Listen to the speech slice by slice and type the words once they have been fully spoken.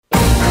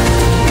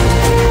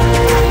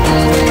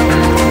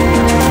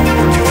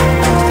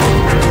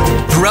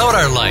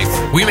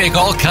we make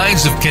all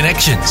kinds of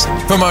connections,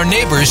 from our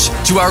neighbors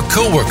to our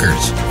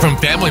coworkers, from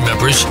family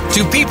members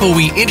to people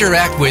we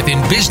interact with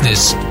in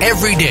business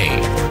every day.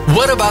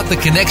 What about the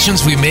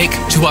connections we make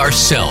to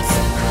ourselves?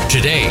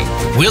 Today,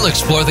 we'll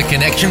explore the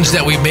connections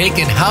that we make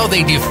and how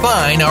they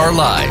define our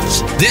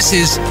lives. This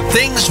is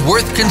Things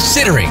Worth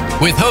Considering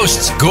with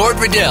hosts Gord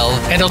Riddell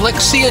and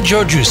Alexia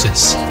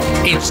Georgiousis.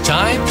 It's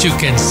time to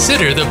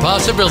consider the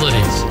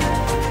possibilities.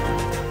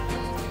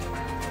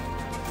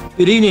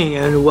 Good evening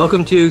and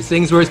welcome to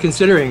Things Worth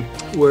Considering.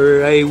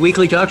 We're a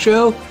weekly talk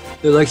show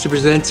that likes to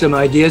present some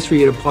ideas for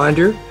you to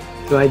ponder,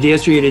 some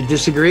ideas for you to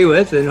disagree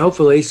with, and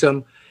hopefully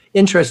some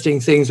interesting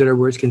things that are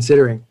worth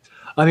considering.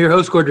 I'm your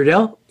host, Gord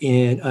Riddell,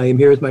 and I am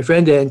here with my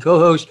friend and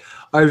co-host,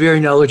 our very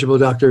knowledgeable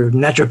doctor of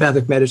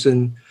naturopathic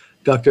medicine,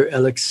 Dr.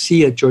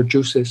 Alexia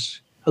Georgiousis.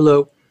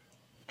 Hello.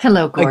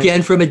 Hello, Gord.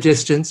 Again, from a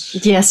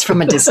distance. Yes,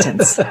 from a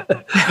distance.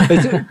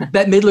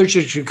 Bette Midler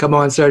should come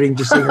on starting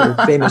to sing her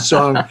famous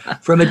song,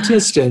 From a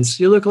Distance.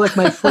 You look like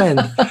my friend.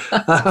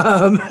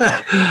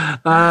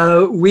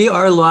 We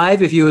are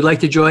live. If you would like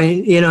to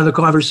join in on the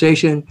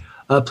conversation,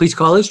 please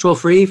call us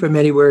toll-free from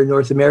anywhere in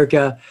North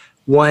America,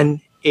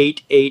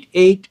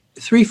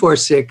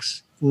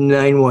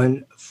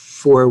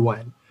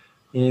 1-888-346-9141.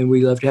 And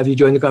we'd love to have you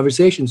join the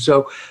conversation.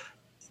 So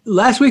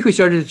last week we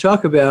started to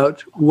talk about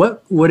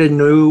what would a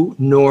new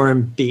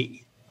norm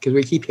be, because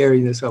we keep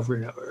hearing this over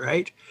and over,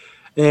 right?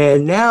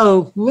 And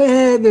now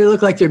they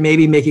look like they're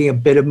maybe making a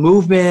bit of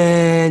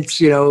movement,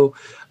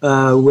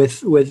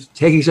 with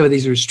taking some of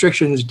these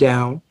restrictions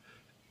down.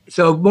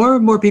 So more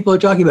and more people are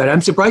talking about it.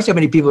 I'm surprised how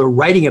many people are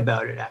writing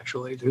about it,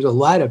 actually. There's a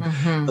lot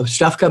of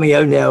stuff coming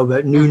out now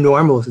about new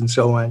normals and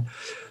so on.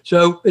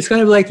 So it's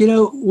kind of like,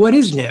 what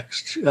is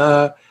next?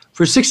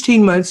 For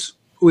 16 months,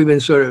 we've been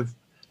sort of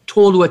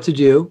told what to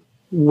do,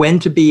 when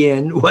to be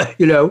in,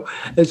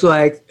 it's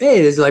like, hey,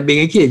 it's like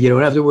being a kid. You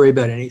don't have to worry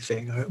about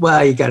anything.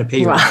 Well, you got to pay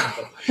your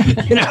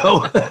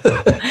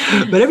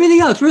but everything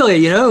else,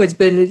 really, it's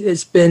been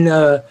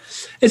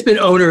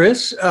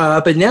onerous.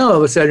 But now all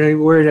of a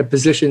sudden we're in a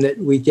position that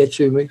we get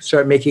to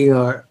start making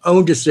our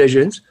own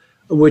decisions,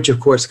 which of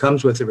course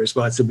comes with the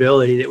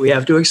responsibility that we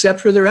have to accept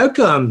for their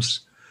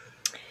outcomes.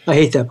 I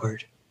hate that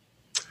part.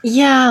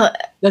 Yeah.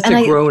 That's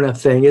a grown-up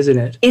thing, isn't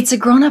it? It's a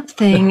grown-up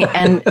thing.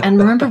 And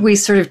remember, we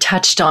sort of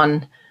touched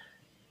on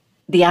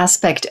the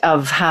aspect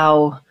of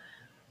how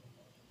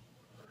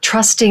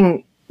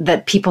trusting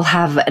that people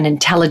have an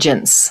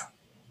intelligence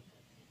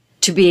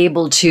to be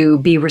able to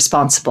be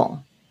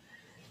responsible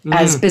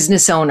as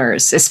business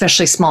owners,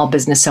 especially small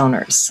business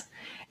owners.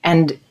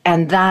 And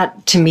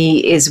that, to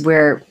me, is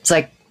where it's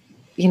like,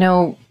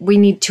 we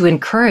need to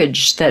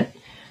encourage that,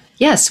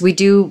 yes, we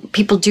do.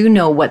 People do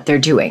know what they're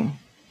doing.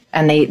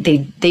 And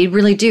they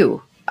really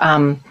do.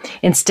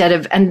 Instead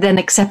of, and then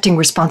accepting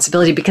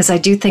responsibility, because I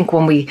do think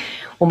when we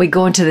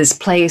go into this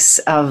place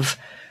of,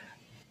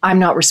 I'm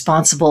not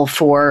responsible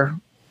for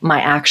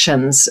my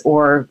actions,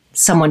 or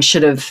someone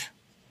should have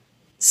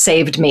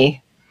saved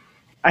me,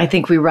 I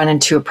think we run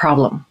into a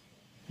problem.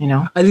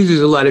 I think there's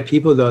a lot of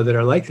people though that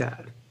are like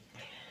that.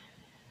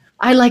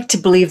 I like to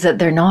believe that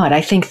they're not.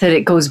 I think that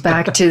it goes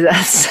back to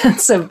that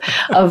sense of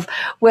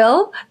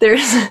well,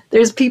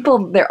 there's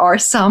people, there are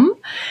some,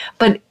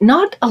 but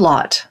not a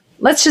lot.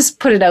 Let's just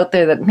put it out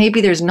there that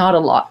maybe there's not a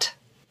lot.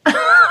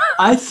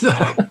 I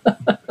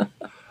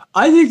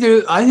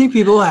think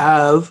people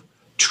have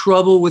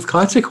trouble with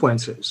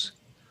consequences.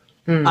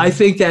 I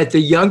think that the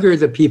younger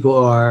the people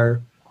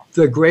are,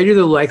 the greater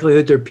the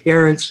likelihood their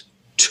parents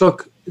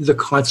took the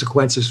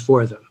consequences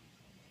for them.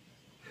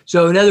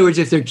 So in other words,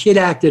 if their kid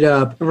acted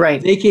up,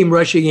 right, they came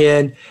rushing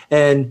in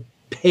and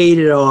paid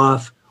it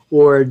off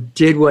or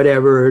did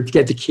whatever to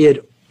get the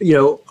kid,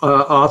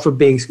 off of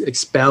being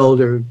expelled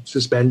or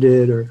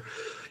suspended or,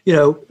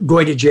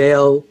 going to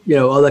jail,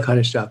 all that kind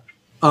of stuff.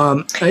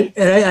 I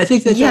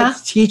think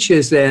that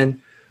teaches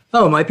then,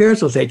 my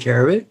parents will take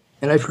care of it.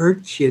 And I've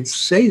heard kids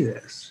say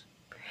this.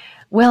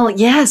 Well,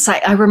 yes,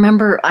 I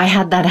remember I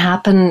had that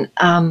happen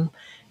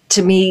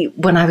to me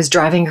when I was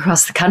driving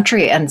across the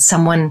country, and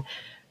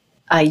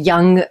a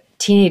young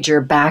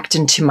teenager backed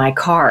into my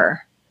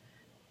car,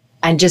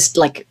 and just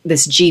like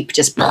this Jeep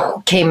just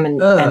came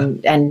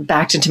and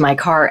backed into my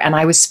car. And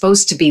I was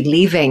supposed to be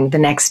leaving the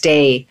next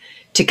day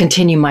to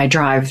continue my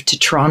drive to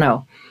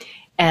Toronto.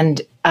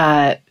 And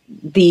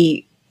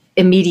the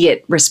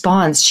immediate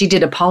response, she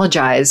did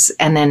apologize.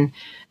 And then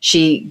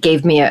she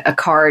gave me a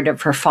card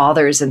of her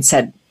father's and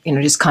said,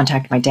 just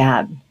contact my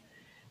dad.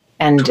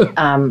 And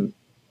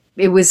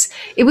it was,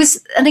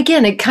 and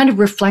again, it kind of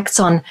reflects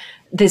on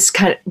this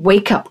kind of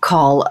wake-up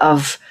call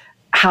of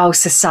how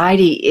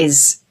society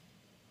is,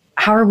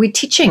 how are we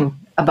teaching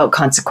about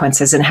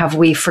consequences, and have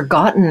we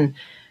forgotten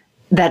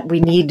that we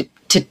need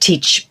to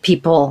teach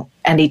people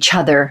and each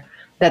other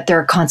that there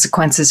are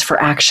consequences for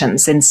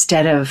actions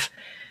instead of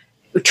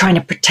trying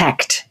to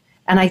protect.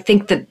 And I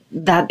think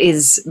that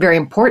is very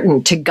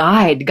important to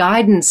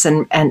guidance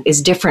and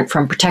is different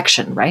from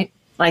protection, right?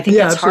 And I think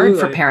that's absolutely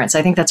hard for parents.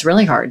 I think that's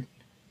really hard.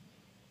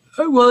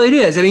 Well, it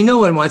is. I mean, no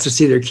one wants to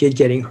see their kid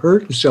getting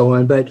hurt and so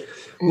on. But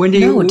When do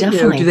No, you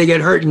definitely. do they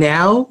get hurt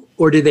now,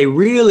 or do they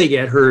really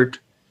get hurt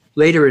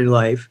later in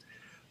life?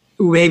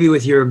 Maybe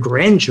with your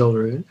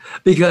grandchildren,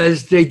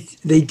 because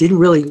they didn't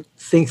really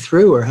think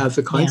through or have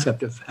the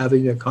concept of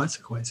having the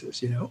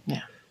consequences.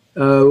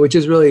 Yeah. Which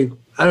is really,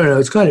 I don't know,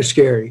 it's kind of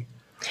scary.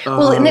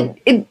 Well, and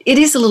it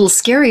is a little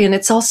scary. And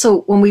it's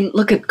also, when we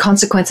look at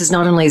consequences,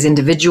 not only as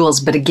individuals,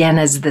 but again,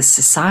 as the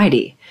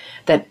society,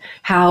 that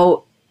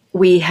how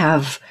we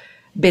have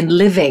been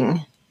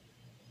living,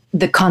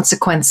 the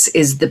consequence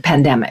is the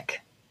pandemic.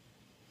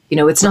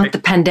 It's not the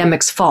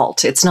pandemic's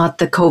fault. It's not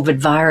the COVID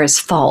virus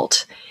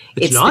fault.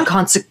 It's not? the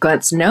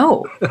consequence.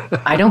 No,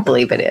 I don't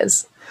believe it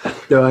is.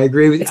 No, I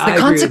agree with. It's the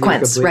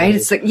consequence, right?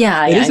 It's It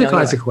is a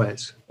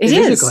consequence. It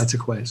is a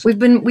consequence. We've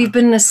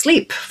been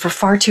asleep for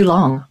far too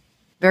long,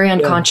 very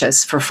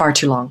unconscious for far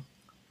too long.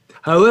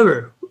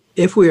 However,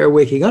 if we are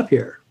waking up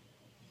here,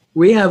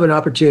 we have an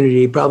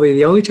opportunity, probably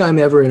the only time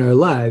ever in our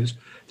lives,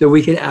 that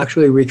we can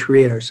actually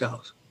recreate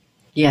ourselves.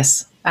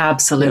 Yes,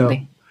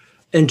 absolutely.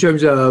 In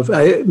terms of,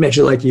 I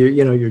mentioned like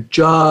your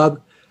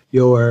job,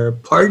 your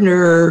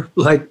partner,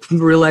 like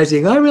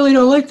realizing I really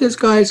don't like this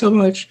guy so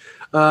much,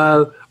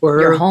 or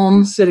Your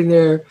home, sitting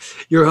there,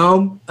 your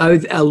home.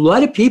 A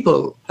lot of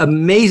people,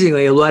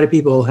 amazingly, a lot of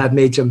people have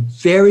made some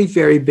very,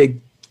 very big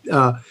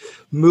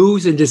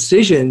moves and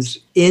decisions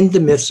in the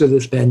midst of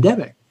this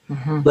pandemic,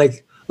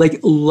 like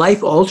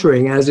life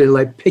altering, as in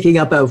like picking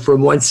up out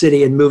from one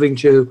city and moving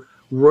to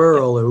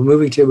rural or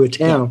moving to a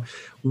town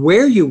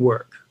where you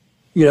work.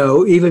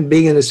 Even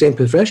being in the same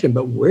profession,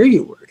 but where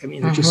you work. I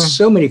mean, there's just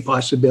so many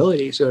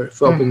possibilities that are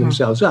opening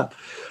themselves up.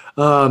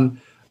 And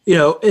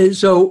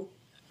so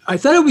I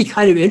thought it would be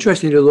kind of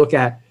interesting to look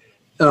at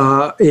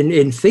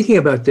in thinking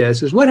about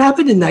this is what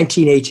happened in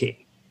 1918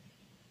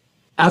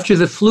 after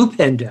the flu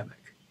pandemic.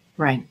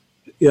 right?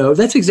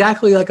 That's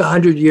exactly like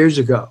 100 years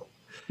ago.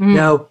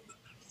 Now,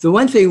 the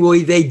one thing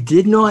they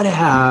did not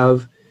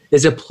have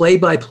is a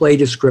play-by-play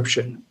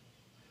description.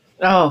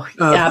 Oh,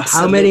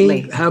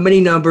 absolutely. How many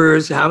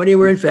numbers, how many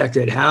were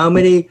infected,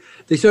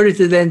 they started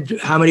to then,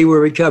 how many were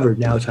recovered.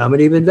 Now it's how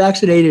many have been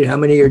vaccinated, how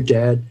many are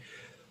dead.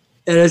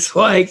 And it's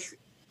like,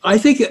 I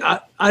think,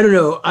 I don't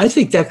know, I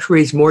think that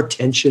creates more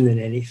tension than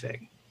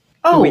anything.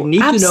 Oh, we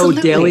need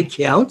absolutely. to know daily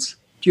counts.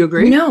 Do you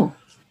agree? No.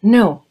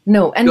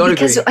 And Don't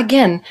because agree.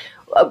 again,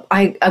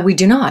 we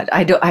do not.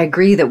 I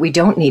agree that we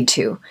don't need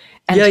to.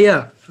 And,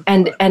 Yeah.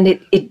 And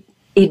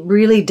it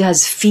really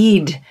does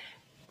feed.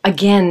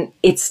 Again,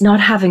 it's not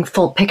having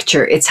full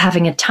picture. It's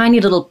having a tiny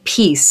little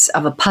piece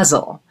of a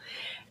puzzle.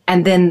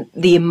 And then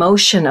the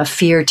emotion of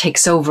fear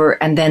takes over,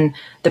 and then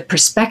the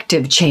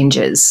perspective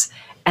changes.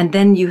 And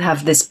then you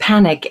have this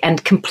panic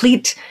and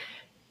complete,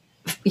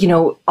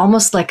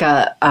 almost like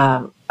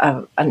an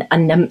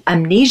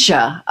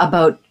amnesia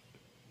about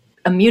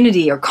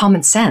immunity or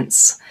common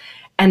sense.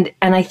 And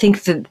I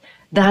think that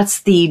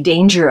that's the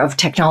danger of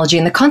technology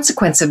and the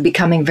consequence of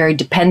becoming very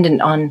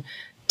dependent on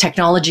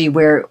technology,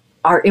 where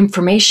our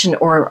information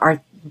or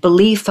our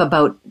belief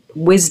about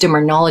wisdom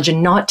or knowledge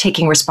and not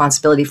taking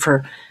responsibility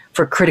for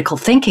critical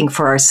thinking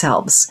for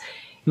ourselves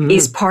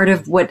is part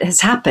of what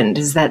has happened.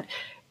 Is that,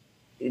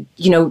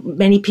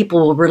 many people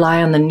will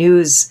rely on the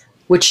news,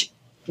 which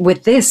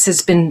with this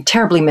has been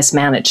terribly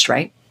mismanaged,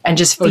 right? And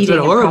just feeding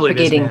and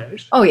propagating.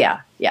 Mismanaged. Oh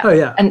yeah.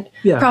 And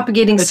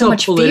propagating it's so all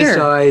much fear.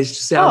 politicized,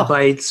 sound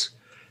bites.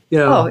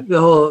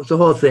 The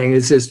whole thing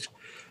is just.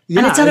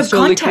 And it's out of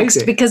totally context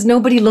crazy. because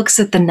nobody looks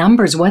at the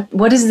numbers. What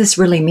does this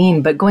really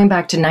mean? But going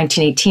back to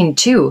 1918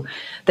 too,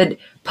 that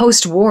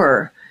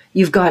post-war,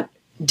 you've got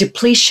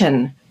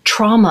depletion,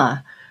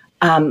 trauma,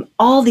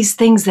 all these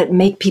things that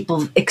make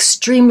people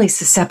extremely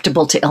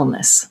susceptible to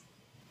illness.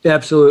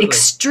 Absolutely.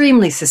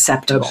 Extremely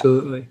susceptible.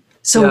 Absolutely.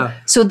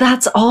 So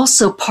that's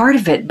also part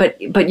of it.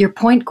 But your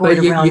point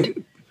going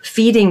around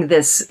feeding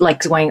this,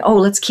 like going,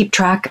 let's keep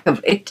track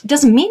of it,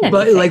 doesn't mean anything.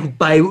 But like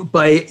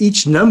by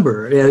each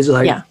number, it's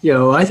like,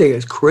 I think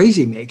it's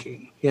crazy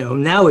making.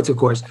 Now it's, of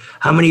course,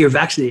 how many are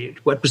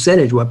vaccinated? What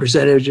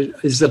percentage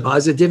is the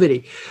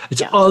positivity?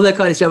 It's all that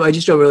kind of stuff. I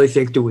just don't really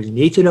think, do we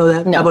need to know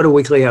that? No. How about a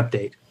weekly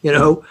update?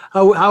 How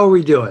are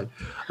we doing?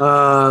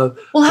 Well,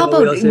 how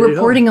about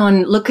reporting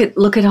on, look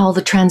at all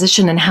the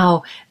transition and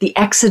how the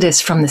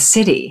exodus from the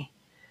city,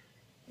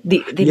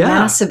 the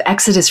massive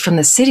exodus from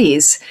the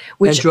cities,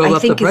 which and drove I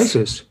up think the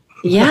prices.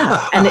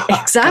 And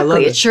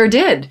exactly, it sure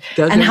did.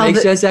 Doesn't make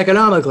sense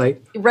economically,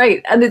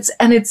 right? And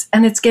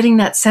it's getting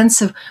that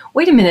sense of,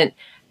 wait a minute,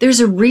 there's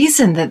a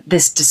reason that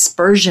this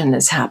dispersion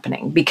is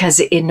happening, because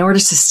in order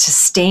to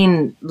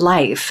sustain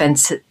life and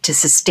to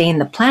sustain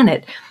the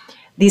planet,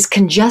 these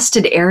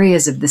congested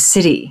areas of the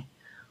city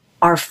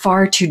are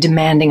far too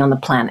demanding on the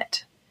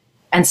planet.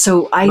 And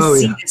so I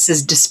see this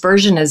as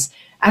dispersion as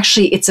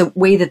actually it's a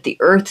way that the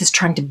earth is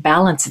trying to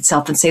balance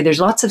itself and say there's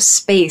lots of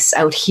space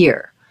out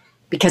here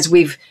because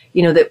we've,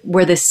 that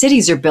where the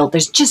cities are built,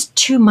 there's just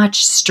too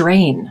much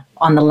strain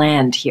on the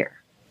land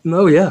here.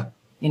 Oh, yeah.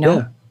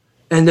 Yeah.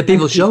 And the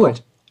people show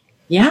it.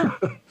 Yeah.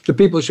 The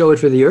people show it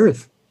for the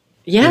earth.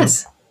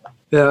 Yes.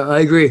 Yeah,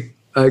 I agree.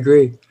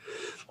 In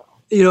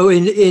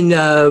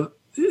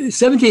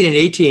 17 and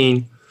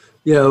 18,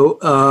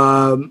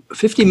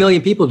 50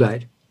 million people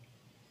died.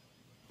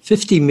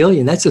 50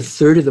 million, that's a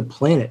third of the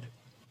planet.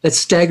 That's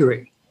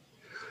staggering.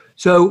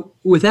 So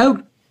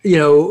without, because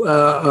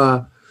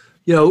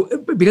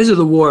of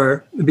the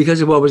war,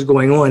 because of what was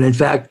going on, in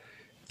fact,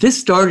 this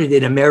started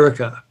in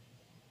America.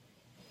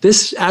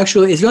 This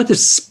actually is not the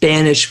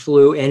Spanish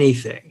flu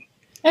anything.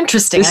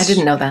 Interesting. I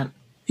didn't know that.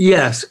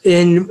 Yes.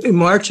 In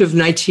March of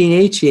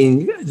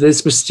 1918,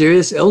 this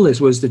mysterious illness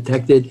was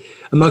detected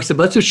amongst a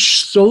bunch of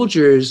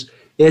soldiers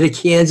at a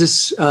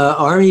Kansas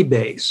Army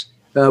base,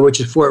 which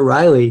is Fort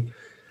Riley.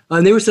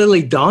 And they were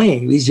suddenly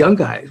dying. These young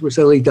guys were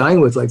suddenly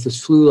dying with like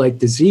this flu-like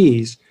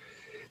disease.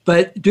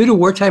 But due to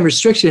wartime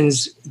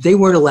restrictions, they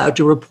weren't allowed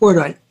to report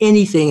on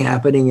anything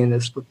happening in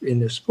this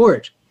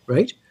sport,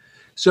 right?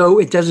 So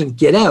it doesn't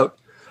get out.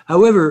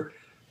 However,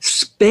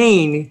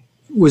 Spain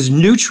was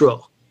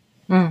neutral.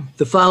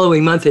 The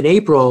following month in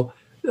April,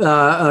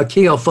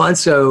 King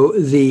Alfonso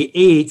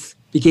VIII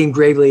became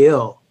gravely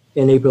ill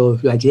in April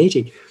of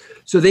 1918.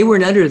 So they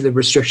weren't under the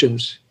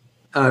restrictions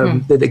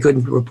that they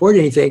couldn't report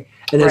anything.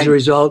 And as a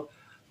result,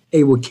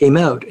 it came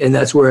out. And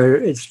that's where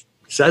it's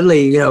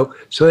suddenly,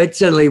 so it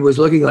suddenly was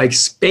looking like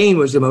Spain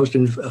was the most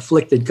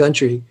afflicted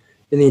country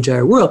in the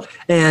entire world.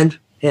 And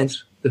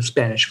hence the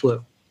Spanish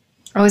flu.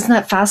 Oh, isn't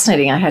that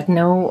fascinating? I had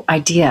no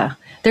idea.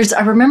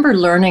 I remember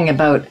learning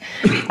about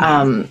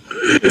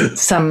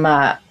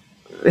some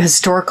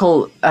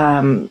historical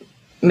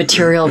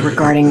material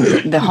regarding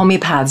the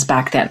homeopaths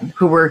back then,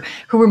 who were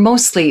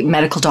mostly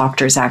medical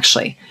doctors,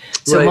 actually.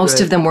 So most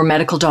of them were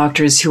medical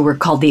doctors who were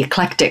called the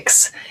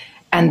eclectics,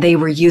 and they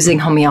were using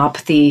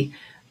homeopathy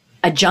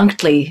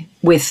adjunctly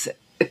with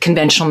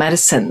conventional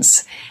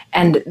medicines.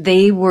 And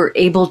they were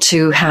able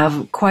to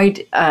have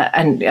quite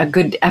a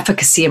good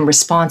efficacy and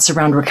response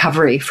around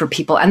recovery for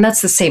people. And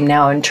that's the same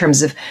now in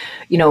terms of,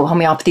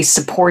 homeopathy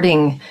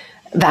supporting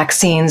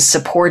vaccines,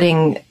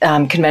 supporting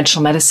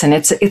conventional medicine.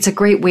 It's a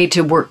great way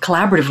to work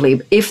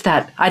collaboratively.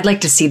 I'd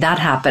like to see that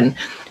happen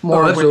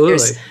more. Oh,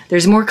 absolutely.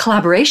 There's more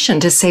collaboration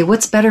to say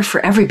what's better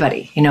for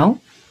everybody,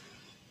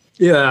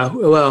 Yeah,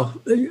 well,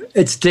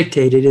 it's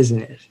dictated,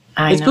 isn't it?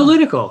 It's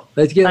political.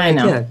 I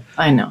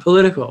know.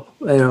 Political,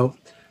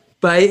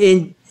 By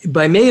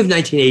May of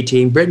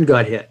 1918, Britain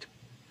got hit.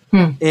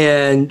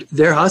 And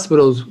their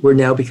hospitals were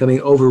now becoming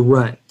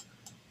overrun.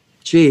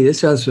 Gee, this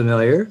sounds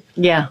familiar.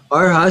 Yeah.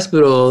 Our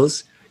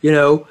hospitals,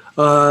 in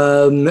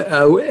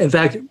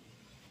fact,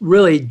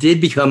 really did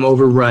become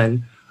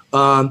overrun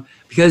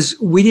because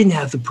we didn't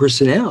have the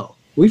personnel.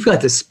 We've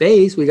got the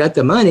space, we got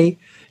the money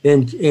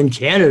in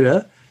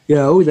Canada.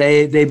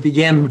 They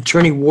began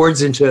turning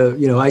wards into,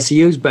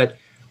 ICUs, but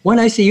one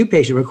ICU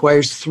patient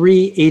requires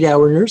 3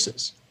 8-hour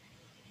nurses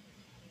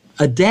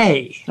a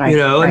day.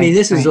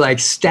 This is like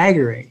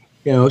staggering.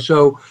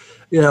 So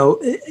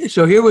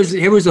here was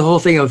the whole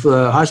thing of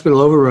hospital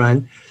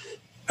overrun,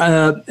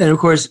 and of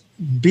course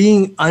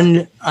being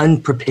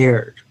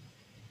unprepared.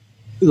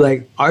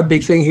 Like our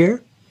big thing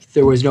here,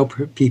 there was no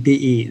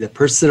PPE, the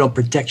personal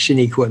protection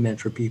equipment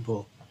for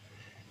people.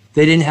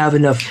 They didn't have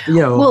enough,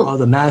 all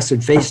the masks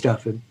and face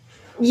stuff.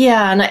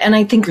 Yeah, and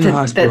I think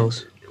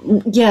that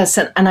yes,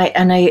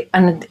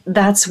 and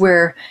that's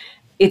where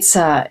it's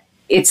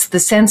the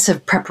sense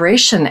of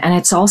preparation, and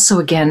it's also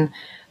again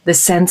the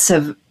sense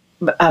of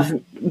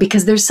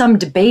because there's some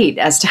debate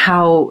as to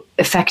how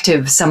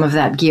effective some of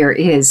that gear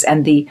is,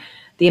 and the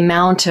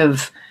amount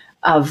of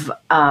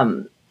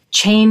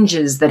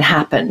changes that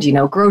happened,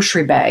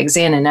 grocery bags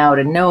in and out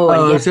and no,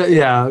 all of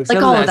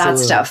that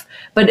stuff.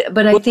 But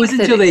I think it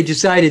wasn't until they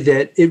decided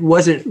that it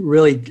wasn't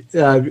really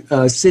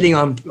sitting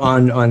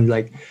on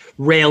like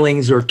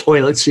railings or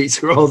toilet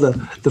seats or all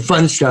the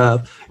fun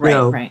stuff.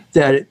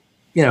 That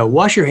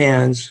wash your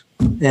hands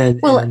and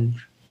that's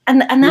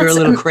you're a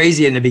little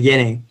crazy in the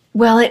beginning.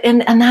 Well,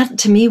 and that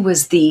to me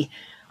was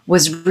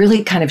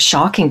really kind of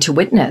shocking to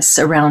witness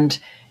around.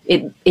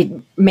 It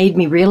made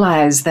me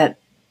realize that.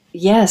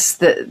 Yes,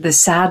 the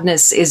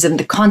sadness is in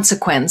the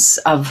consequence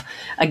of,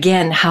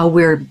 again, how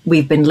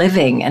we've been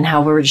living and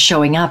how we're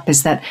showing up,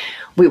 is that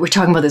we were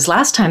talking about this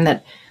last time,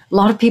 that a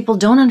lot of people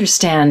don't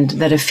understand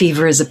that a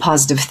fever is a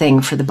positive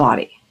thing for the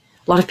body.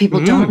 A lot of people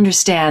don't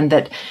understand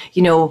that,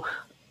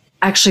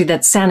 actually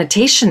that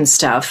sanitation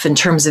stuff in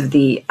terms of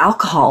the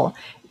alcohol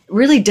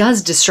really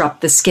does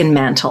disrupt the skin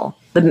mantle,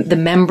 the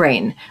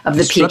membrane of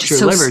the peach. Disrupts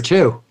your liver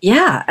too.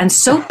 Yeah, and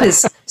soap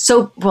is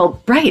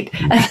right.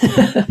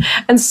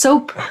 And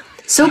soap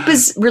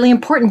is really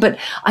important, but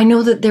I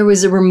know that there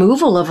was a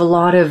removal of a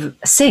lot of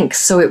sinks,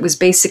 so it was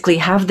basically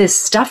have this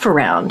stuff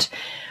around,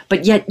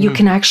 but yet you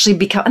can actually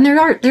become, and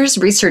there's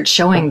research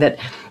showing that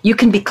you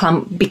can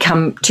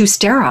become too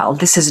sterile.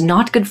 This is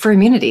not good for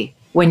immunity.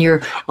 When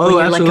you're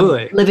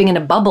like living in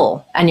a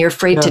bubble and you're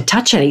afraid to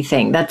touch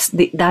anything,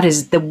 that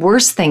is the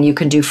worst thing you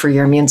can do for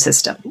your immune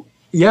system.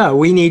 Yeah,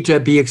 we need to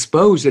be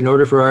exposed in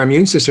order for our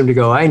immune system to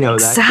go, I know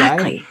that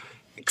guy.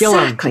 Kill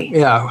him.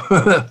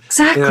 Yeah.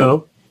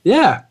 Exactly.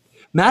 Yeah.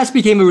 Masks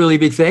became a really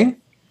big thing.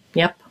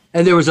 Yep.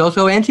 And there was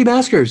also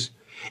anti-maskers.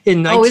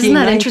 In isn't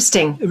that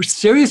interesting?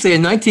 Seriously,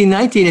 in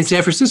 1919 in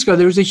San Francisco,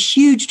 there was a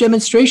huge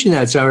demonstration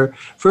that summer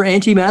for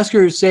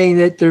anti-maskers saying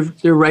that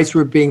their rights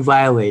were being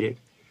violated.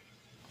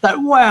 I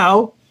thought,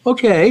 wow,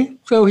 okay,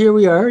 so here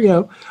we are,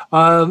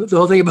 the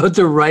whole thing about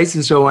their rights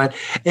and so on.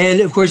 And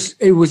of course,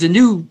 it was a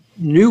new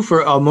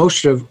for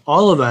most of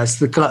all of us,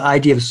 the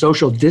idea of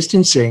social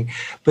distancing,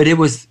 but it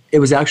was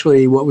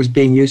actually what was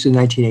being used in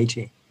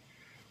 1918.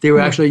 They were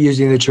actually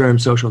using the term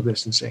social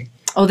distancing.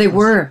 Oh, they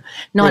were.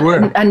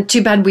 And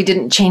too bad we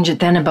didn't change it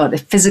then about the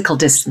physical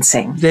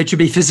distancing. That should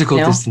be physical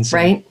distancing.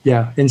 Right?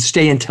 Yeah, and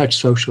stay in touch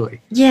socially.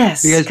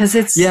 Yes, because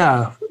it's...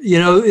 Yeah,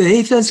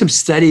 they've done some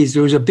studies.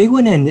 There was a big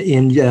one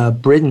in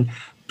Britain,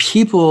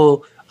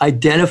 people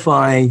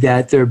identifying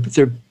that their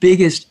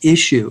biggest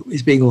issue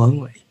is being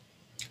lonely.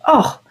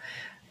 Oh,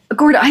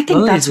 Gord, I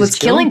think that's what's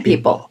killing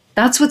people.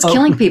 That's what's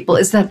killing people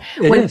is that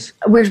when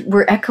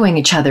we're echoing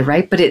each other,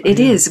 right? But it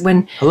is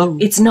when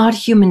it's not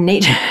human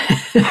nature.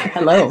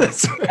 Hello.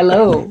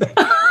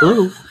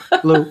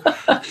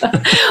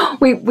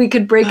 We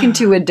could break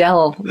into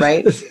Adele,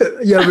 right?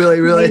 Yeah,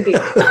 really.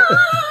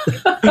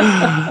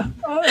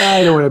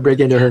 I don't want to break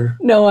into her.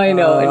 No, I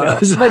know.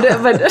 But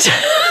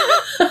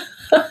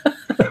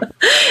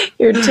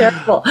you're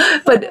terrible.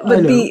 But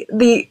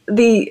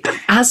the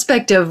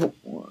aspect of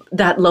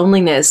that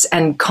loneliness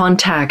and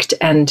contact,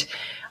 and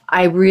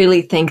I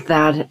really think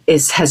that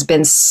has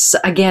been,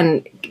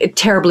 again,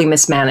 terribly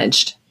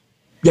mismanaged.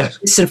 Yes.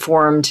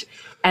 Misinformed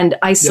and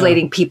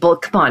isolating people.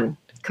 Come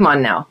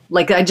on now.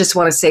 Like, I just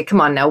want to say, come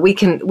on now. We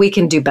can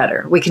do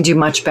better. We can do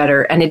much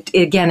better. And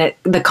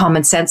the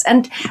common sense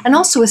and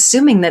also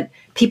assuming that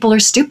people are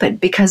stupid,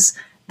 because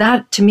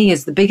that to me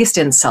is the biggest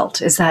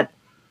insult, is that,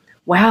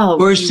 wow.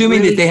 Or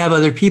assuming that they have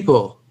other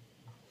people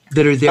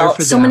that are there for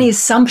them. So many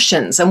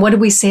assumptions. And what do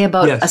we say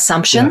about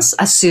assumptions?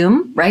 Yeah.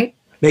 Assume, right?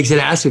 Makes an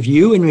ass of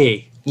you and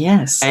me.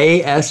 Yes.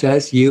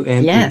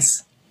 ASSUME.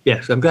 Yes.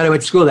 Yes. I'm glad I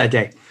went to school that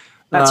day.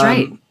 That's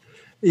right.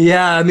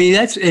 Yeah. I mean,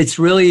 it's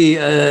really,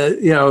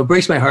 it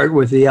breaks my heart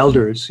with the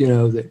elders,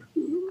 dying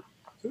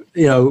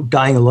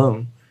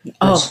alone.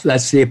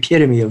 That's the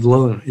epitome of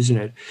lone, isn't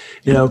it?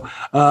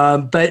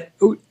 But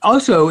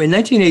also in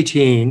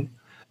 1918,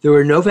 there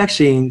were no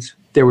vaccines,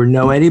 there were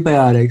no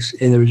antibiotics,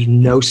 and there was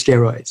no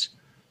steroids,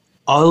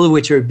 all of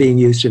which are being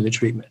used in the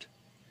treatment,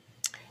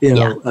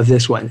 of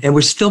this one. And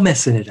we're still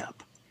messing it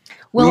up.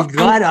 Well, we've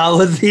got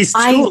all of these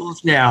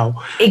tools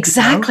now.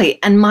 Exactly.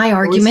 And my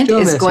argument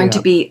is going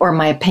to be, or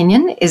my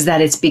opinion is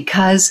that it's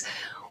because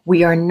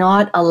we are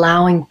not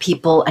allowing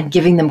people and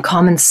giving them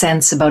common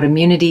sense about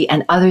immunity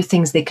and other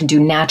things they can do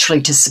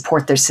naturally to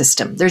support their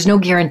system. There's no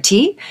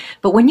guarantee,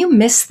 but when you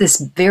miss this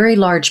very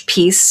large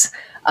piece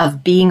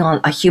of being on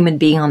a human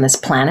being on this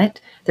planet,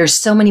 there's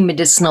so many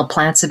medicinal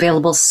plants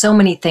available, so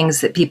many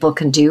things that people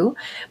can do.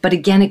 But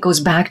again, it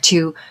goes back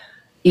to,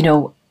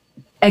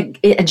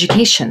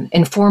 education,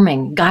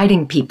 informing,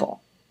 guiding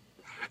people.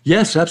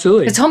 Yes,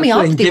 absolutely. Because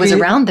homeopathy was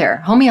around there.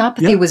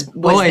 Homeopathy was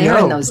there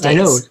in those days. I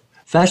know.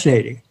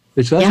 Fascinating.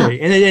 It's fascinating.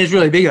 Yeah. And it is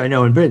really big, I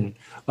know, in Britain.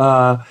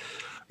 But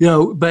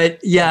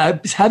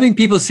having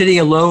people sitting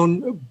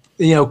alone,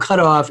 cut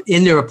off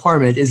in their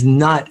apartment is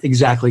not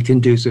exactly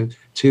conducive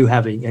to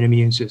having an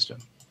immune system.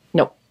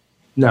 No,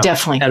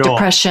 definitely.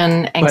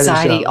 Depression,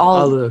 anxiety,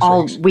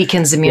 all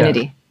weakens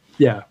immunity.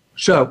 Yeah.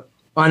 So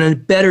on a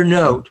better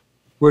note,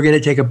 we're going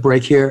to take a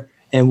break here,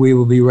 and we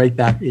will be right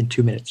back in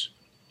 2 minutes.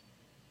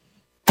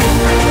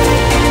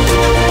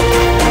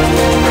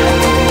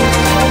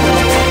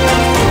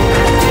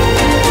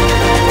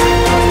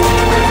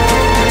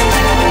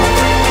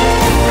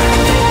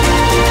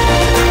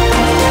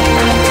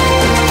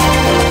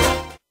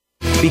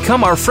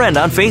 Become our friend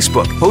on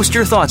Facebook. Post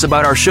your thoughts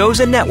about our shows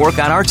and network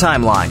on our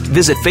timeline.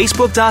 Visit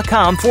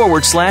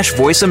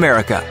Facebook.com/Voice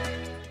America.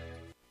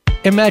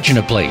 Imagine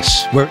a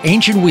place where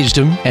ancient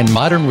wisdom and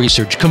modern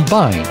research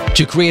combine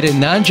to create a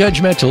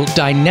non-judgmental,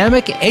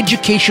 dynamic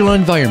educational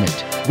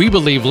environment. We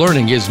believe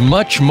learning is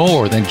much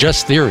more than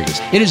just theories.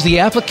 It is the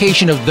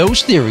application of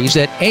those theories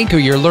that anchor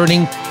your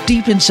learning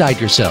deep inside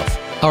yourself.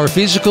 Our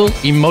physical,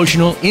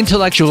 emotional,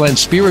 intellectual, and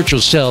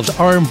spiritual selves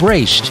are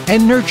embraced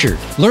and nurtured,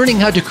 learning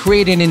how to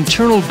create an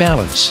internal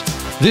balance.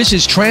 This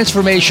is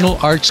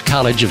Transformational Arts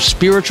College of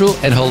Spiritual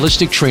and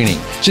Holistic Training.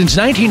 Since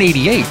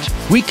 1988,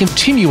 we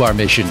continue our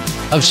mission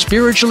of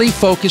spiritually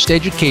focused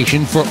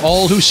education for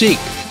all who seek.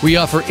 We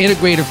offer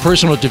integrative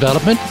personal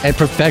development and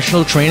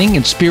professional training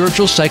in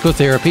spiritual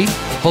psychotherapy,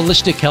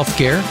 holistic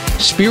healthcare,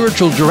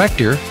 spiritual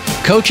director,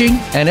 coaching,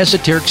 and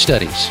esoteric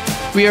studies.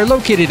 We are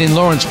located in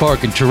Lawrence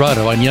Park in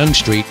Toronto on Yonge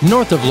Street,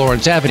 north of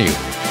Lawrence Avenue.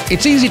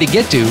 It's easy to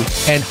get to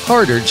and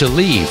harder to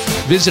leave.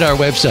 Visit our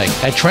website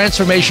at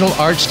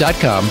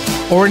transformationalarts.com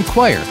or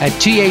inquire at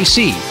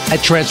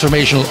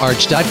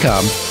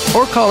TAC@transformationalarts.com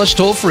or call us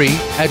toll free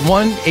at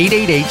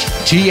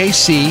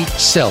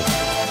 1-888-TAC-SELF.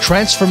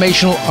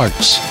 Transformational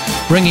Arts,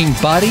 bringing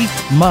body,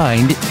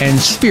 mind, and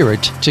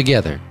spirit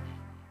together.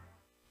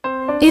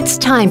 It's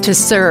time to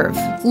serve,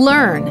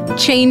 learn,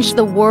 change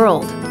the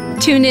world.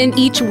 Tune in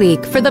each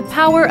week for the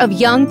power of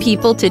young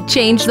people to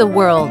change the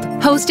world.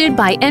 Hosted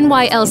by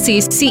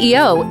NYLC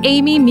CEO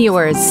Amy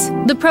Mewers.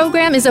 The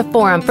program is a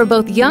forum for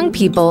both young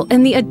people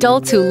and the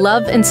adults who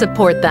love and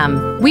support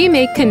them. We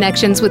make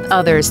connections with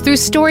others through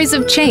stories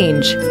of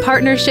change,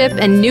 partnership,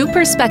 and new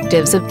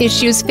perspectives of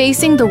issues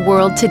facing the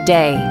world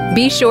today.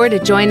 Be sure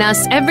to join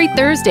us every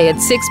Thursday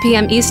at 6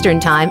 p.m. Eastern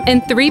Time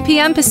and 3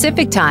 p.m.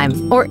 Pacific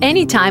Time, or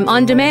anytime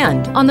on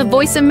demand on the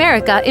Voice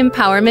America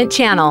Empowerment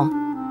Channel.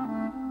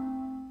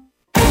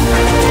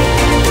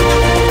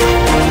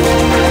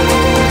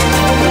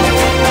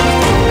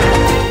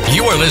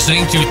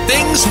 Listening to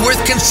Things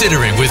Worth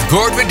Considering with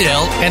Gord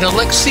Riddell and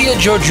Alexia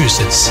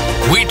Georgiousis.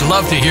 We'd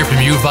love to hear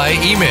from you via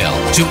email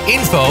to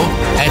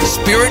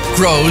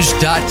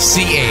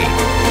info@spiritgrows.ca.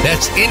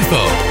 That's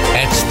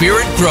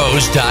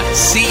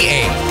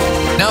info@spiritgrows.ca.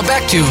 Now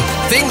back to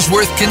Things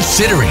Worth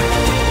Considering.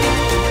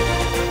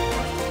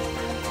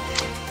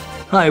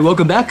 Hi,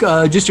 welcome back.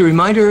 Just a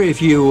reminder,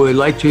 if you would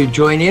like to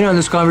join in on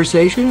this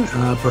conversation,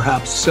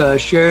 perhaps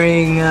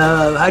sharing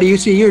how do you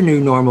see your new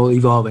normal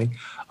evolving?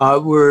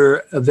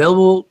 We're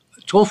available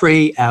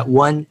toll-free at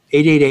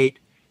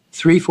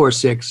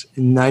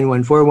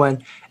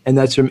 1-888-346-9141, and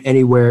that's from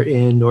anywhere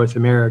in North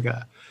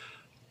America.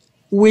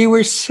 We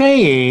were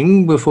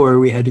saying before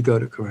we had to go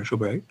to commercial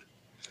break.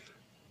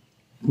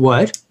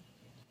 What?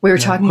 We were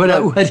talking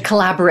about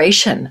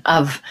collaboration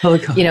of,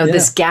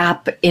 this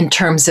gap in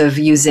terms of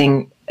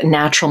using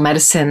natural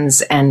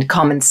medicines and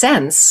common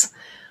sense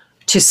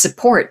to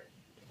support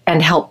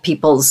and help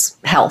people's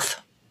health.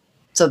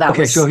 So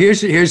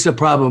here's the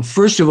problem.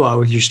 First of all,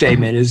 with your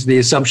statement is the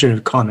assumption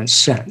of common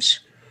sense.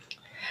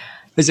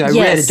 As I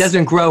read, it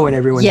doesn't grow in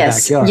everyone's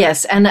backyard.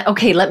 Yes, and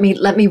okay, let me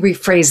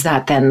rephrase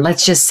that then.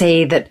 Let's just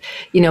say that,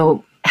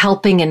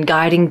 helping and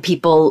guiding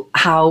people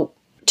how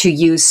to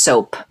use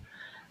soap,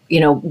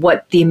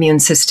 what the immune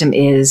system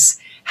is,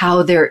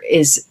 how there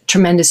is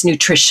tremendous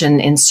nutrition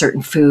in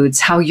certain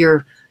foods, how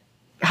to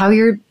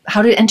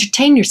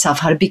entertain yourself,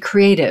 how to be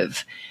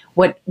creative,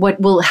 what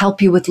will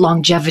help you with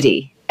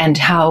longevity, and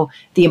how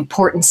the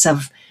importance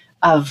of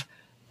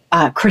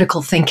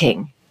critical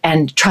thinking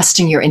and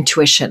trusting your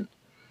intuition.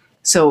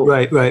 So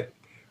right,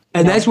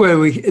 and that's where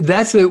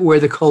where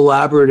the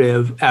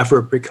collaborative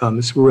effort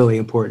becomes really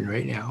important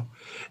right now.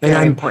 And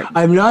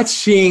I'm not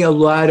seeing a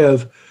lot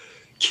of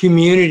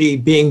community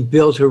being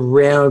built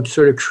around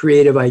sort of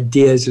creative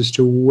ideas as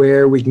to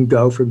where we can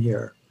go from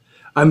here.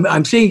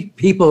 I'm seeing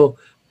people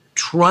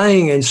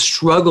trying and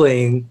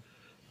struggling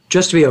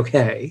just to be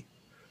okay.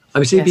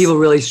 I'm seeing people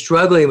really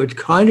struggling with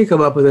trying to come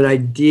up with an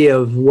idea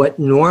of what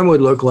norm would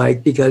look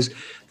like, because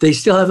they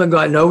still haven't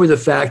gotten over the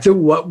fact that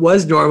what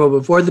was normal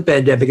before the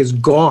pandemic is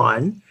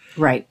gone.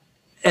 Right.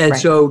 And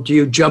so do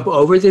you jump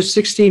over this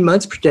 16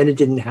 months, pretend it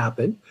didn't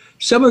happen?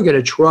 Some are going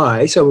to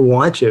try, some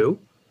want to.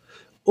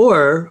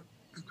 Or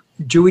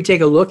do we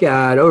take a look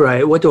at, all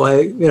right, what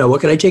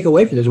can I take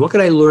away from this? What can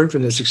I learn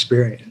from this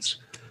experience?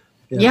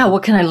 Yeah,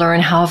 what can I learn?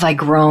 How have I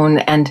grown?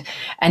 And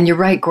you're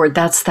right, Gord,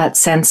 that's that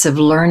sense of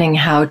learning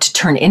how to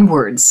turn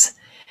inwards.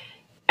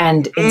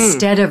 And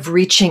instead of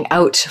reaching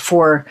out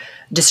for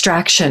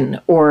distraction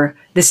or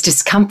this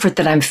discomfort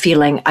that I'm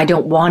feeling, I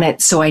don't want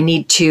it, so I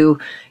need to,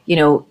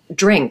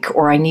 drink,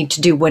 or I need to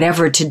do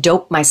whatever to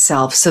dope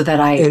myself so that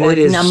or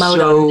numb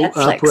out on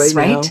Netflix,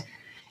 right?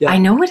 Yeah. I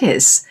know it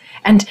is.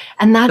 And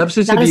that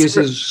substance abuse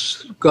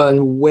has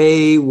gone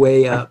way,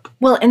 way up.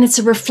 Well, and it's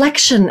a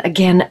reflection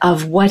again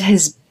of what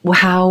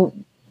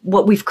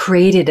we've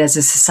created as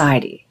a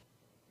society.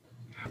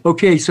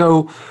 Okay,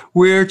 so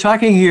we're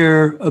talking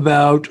here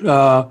about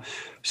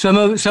some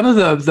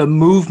of the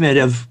movement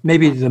of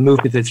maybe the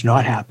movement that's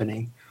not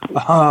happening.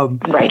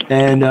 Right.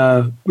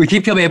 And we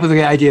keep coming up with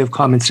the idea of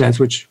common sense,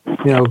 which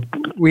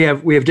we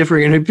have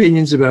differing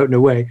opinions about in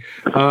a way.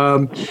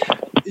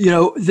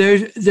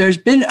 There's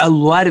been a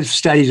lot of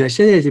studies. I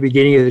said it at the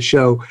beginning of the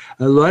show.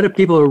 A lot of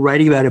people are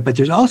writing about it, but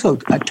there's also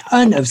a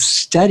ton of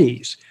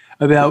studies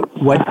about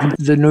what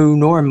the new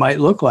norm might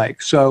look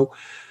like. So,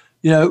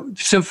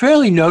 some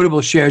fairly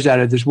notable shares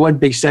out of this one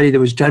big study that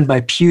was done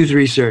by Pew's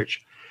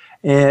Research,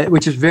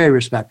 which is a very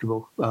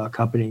respectable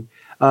company.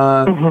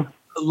 A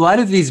lot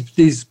of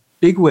these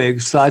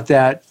bigwigs thought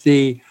that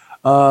the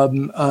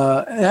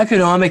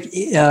economic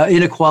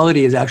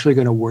inequality is actually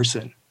going to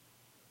worsen.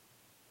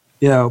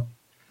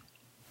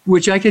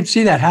 Which I can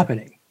see that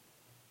happening.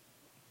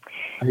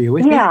 Are you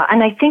with me? Yeah,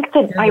 and I think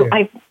that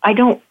I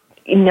don't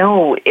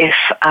know if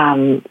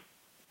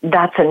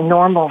that's a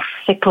normal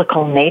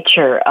cyclical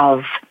nature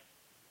of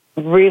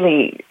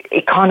really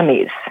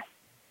economies.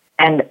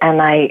 And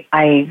I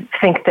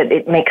think that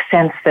it makes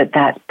sense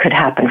that could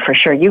happen for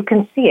sure. You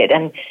can see it,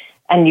 and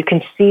you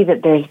can see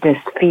that there's this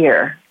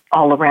fear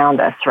all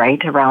around us,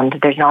 right? Around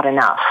there's not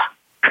enough.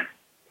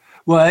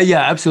 Well,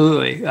 yeah,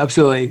 absolutely. The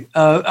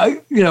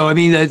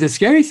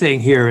scary thing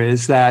here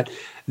is that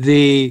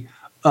those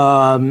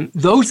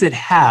that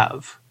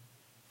have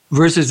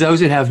versus those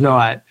that have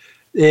not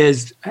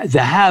is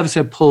the haves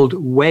have pulled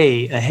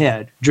way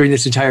ahead during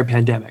this entire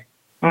pandemic.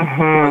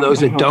 or those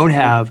that don't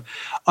have,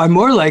 are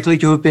more likely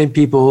to have been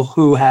people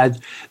who had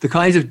the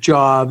kinds of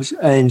jobs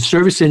in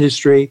service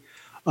industry,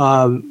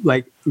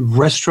 like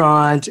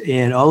restaurant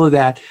and all of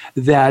that,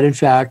 that in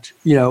fact,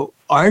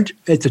 aren't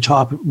at the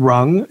top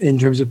rung in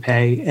terms of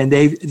pay, and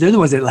they're the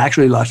ones that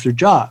actually lost their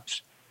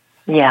jobs.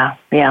 Yeah.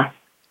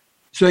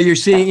 So you're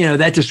seeing,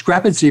 that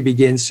discrepancy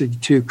begins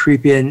to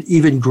creep in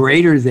even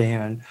greater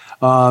than.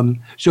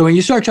 So when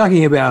you start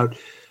talking about,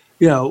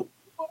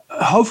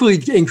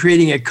 hopefully in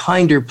creating a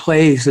kinder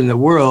place in the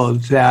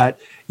world, that,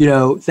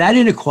 that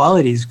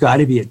inequality's got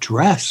to be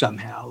addressed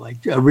somehow,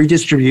 like a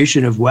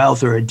redistribution of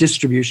wealth or a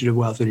distribution of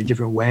wealth in a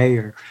different way,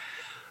 or,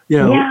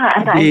 Yeah,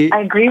 and I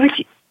agree with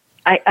you.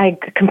 I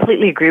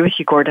completely agree with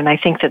you, Gordon. I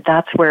think that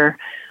that's where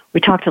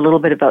we talked a little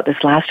bit about this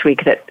last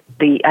week, that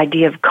the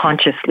idea of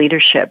conscious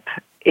leadership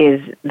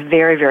is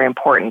very, very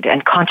important,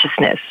 and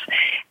consciousness,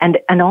 and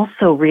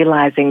also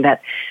realizing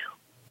that,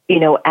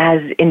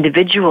 as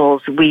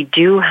individuals, we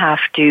do have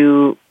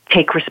to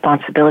take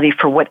responsibility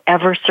for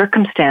whatever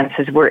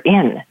circumstances we're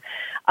in.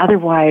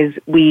 Otherwise,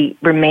 we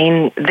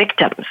remain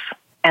victims,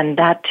 and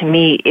that to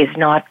me is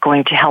not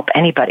going to help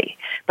anybody.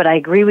 But I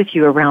agree with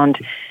you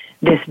around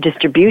this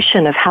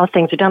distribution of how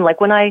things are done.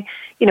 Like when I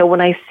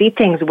see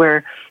things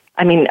where,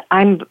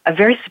 I'm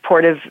very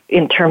supportive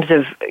in terms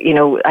of,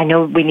 I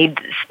know we need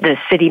the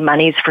city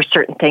monies for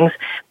certain things,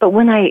 but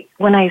when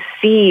I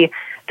see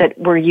that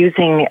we're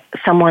using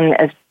someone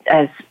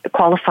as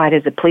qualified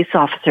as a police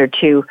officer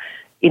to,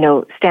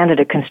 stand at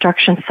a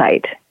construction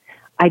site,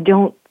 I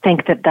don't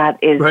think that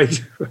is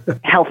right.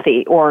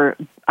 healthy or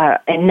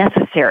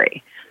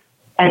necessary.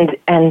 And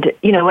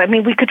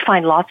we could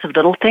find lots of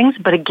little things,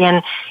 but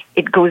again,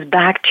 it goes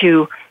back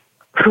to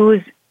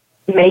who's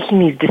making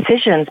these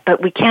decisions,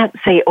 but we can't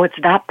say, oh,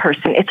 it's that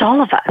person. It's all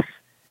of us.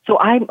 So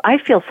I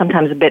feel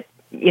sometimes a bit,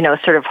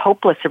 sort of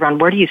hopeless around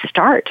where do you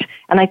start?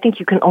 And I think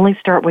you can only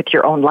start with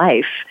your own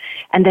life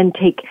and then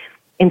take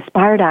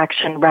inspired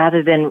action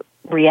rather than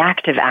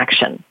reactive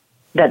action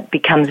that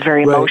becomes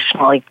very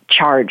emotionally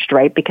charged,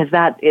 right? Because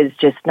that is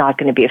just not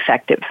going to be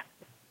effective.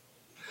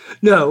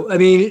 No,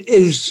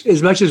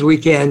 as much as we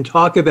can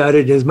talk about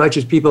it, as much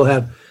as people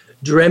have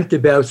dreamt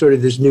about sort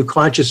of this new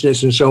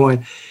consciousness and so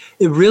on,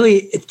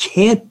 it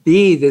can't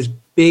be this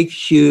big,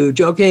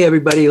 huge, okay,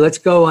 everybody, let's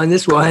go on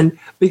this one,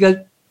 because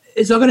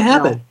it's not going to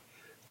happen.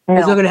 No.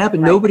 It's not going to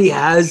happen. Right. Nobody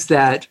has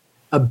that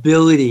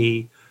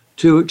ability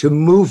to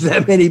move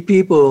that many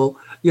people,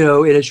 in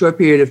a short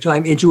period of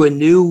time into a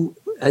new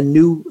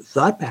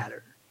thought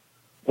pattern.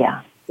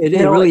 Yeah. It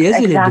really is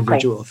an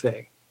individual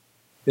thing.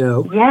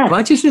 Yes.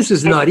 Consciousness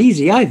is not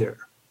easy either.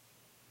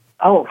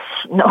 Oh,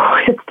 no,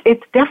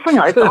 it's definitely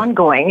not. It's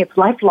ongoing. It's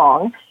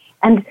lifelong.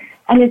 And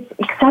it's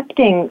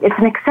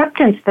an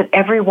acceptance that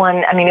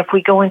everyone, if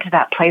we go into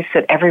that place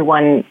that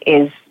everyone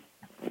is,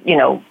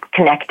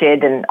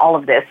 connected and all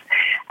of this,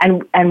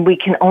 and we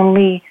can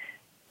only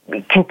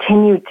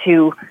continue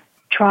to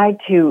try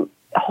to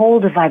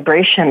hold a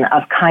vibration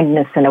of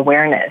kindness and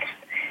awareness,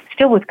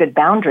 still with good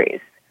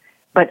boundaries,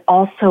 but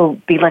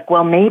also be like,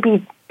 well,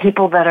 maybe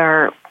people that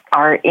are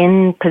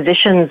in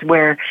positions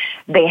where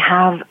they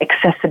have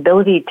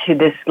accessibility to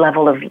this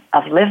level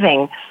of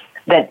living,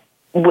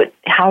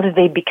 how do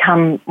they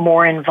become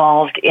more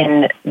involved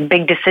in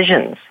big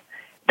decisions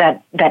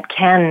that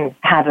can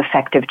have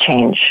effective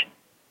change?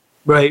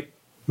 Right.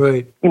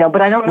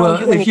 But I don't know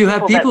too many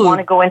people that want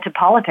to go into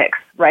politics,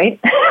 right?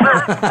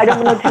 I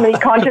don't know too many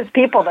conscious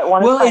people that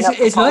want to sign up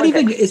for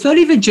politics. It's not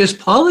even just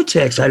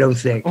politics, I don't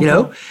think,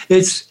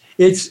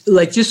 It's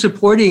like just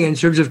supporting in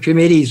terms of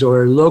committees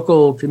or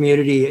local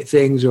community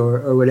things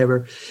or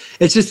whatever.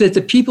 It's just that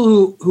the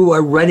people who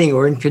are running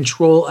or in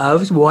control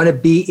of want to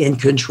be in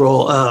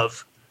control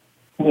of.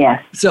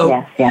 Yes.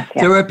 So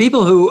there are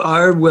people who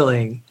are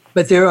willing,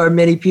 but there are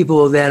many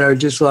people that are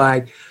just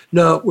like,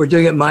 no, we're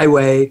doing it my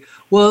way.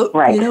 Well,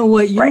 you know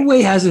what? Your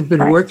way hasn't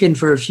been working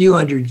for a few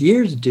hundred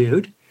years,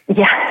 dude.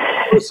 Yeah.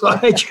 It's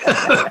like,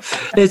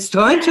 it's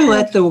time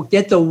to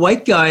get the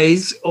white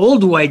guys,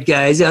 old white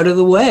guys, out of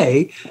the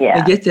way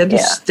and get them to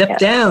step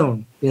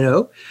down.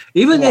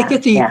 Even they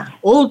get the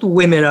old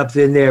women up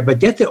in there, but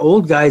get the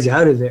old guys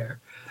out of there.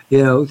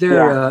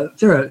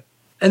 They're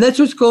and that's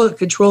what's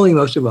controlling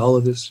most of all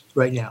of this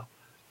right now.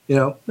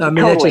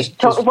 Totally.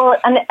 It's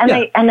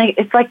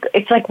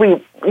like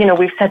we've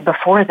said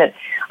before that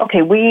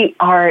we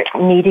are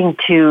needing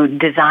to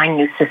design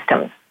new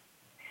systems.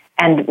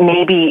 And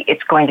maybe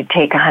it's going to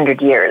take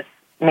 100 years,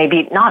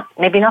 maybe not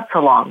so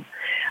long.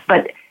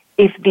 But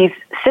if these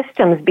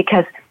systems,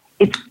 because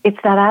it's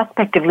that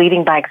aspect of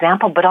leading by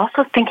example, but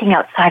also thinking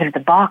outside of the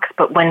box.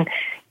 But when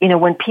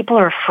people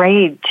are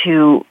afraid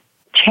to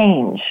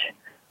change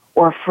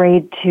or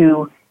afraid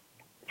to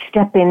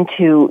step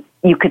into,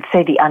 you could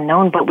say the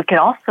unknown, but we could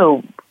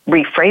also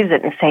rephrase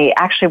it and say,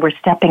 actually, we're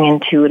stepping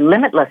into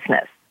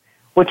limitlessness,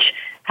 which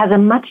has a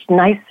much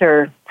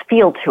nicer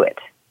feel to it.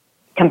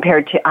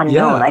 Compared to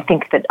unknown. I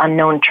think that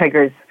unknown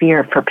triggers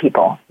fear for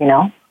people,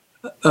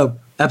 Oh,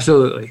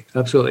 absolutely.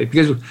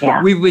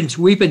 Because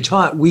we've been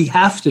taught we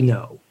have to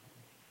know.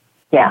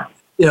 Yeah.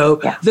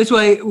 That's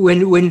why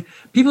when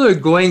people are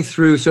going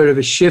through sort of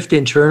a shift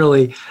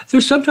internally,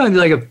 there's sometimes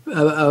like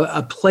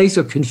a place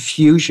of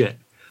confusion.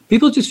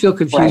 People just feel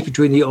confused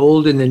between the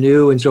old and the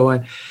new and so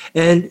on.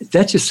 And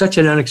that's just such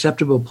an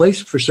unacceptable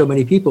place for so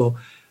many people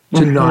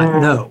to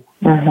not know.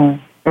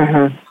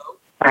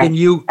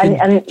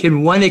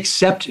 Can one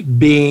accept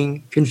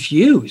being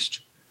confused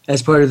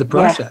as part of the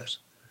process?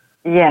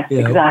 Yes,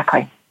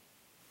 exactly.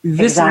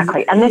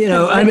 Exactly. And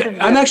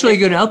I'm actually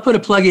going to, I'll put a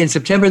plug in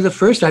September the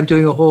 1st. I'm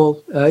doing a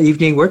whole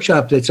evening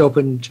workshop that's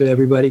open to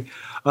everybody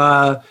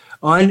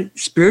on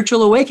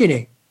spiritual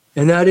awakening.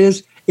 And that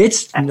is,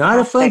 it's not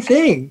a fun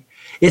thing.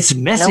 It's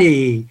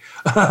messy,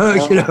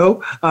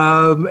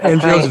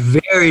 and feels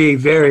very,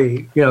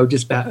 very,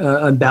 just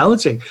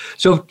unbalancing.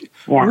 So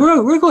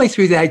we're going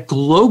through that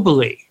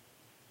globally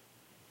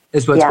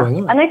is what's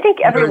going on. And I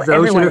think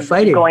everyone is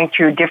going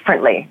through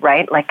differently,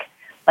 right? Like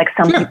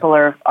some people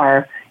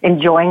are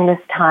enjoying this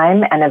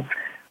time and have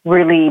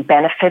really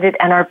benefited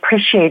and are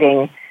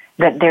appreciating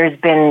that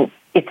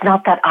it's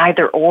not that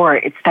either or,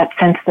 it's that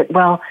sense that,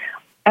 well,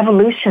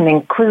 evolution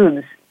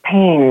includes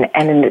pain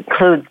and it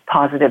includes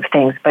positive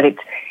things, but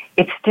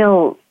it's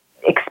still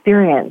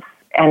experience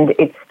and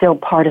it's still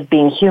part of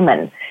being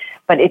human.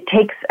 But it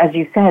takes, as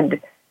you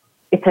said,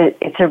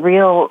 it's a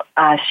real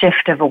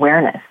shift of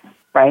awareness,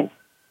 right?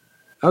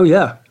 Oh,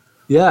 yeah.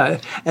 Yeah.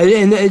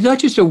 And it's not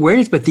just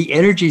awareness, but the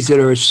energies that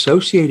are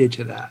associated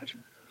to that.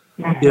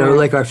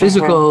 Like our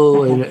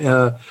physical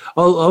and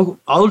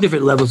all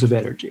different levels of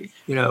energy,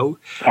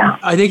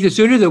 I think the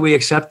sooner that we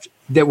accept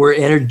that we're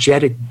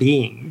energetic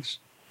beings,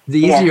 the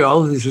easier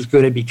all of this is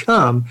going to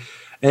become.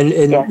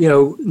 And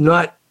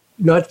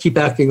not keep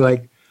acting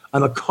like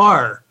I'm a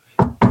car,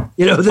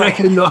 that I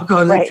can knock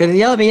on, can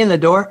you let me in the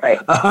door?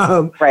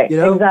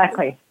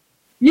 Exactly.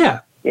 Yeah.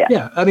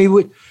 I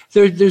mean,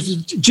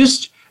 there's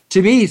just,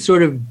 to me,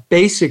 sort of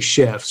basic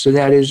shifts. And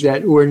that is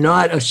that we're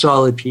not a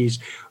solid piece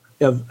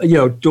of,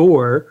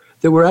 door,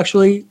 that we're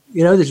actually,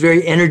 this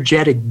very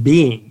energetic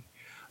being.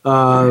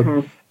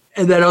 And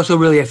that also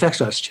really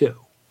affects us too,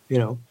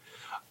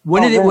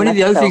 One of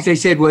the other things they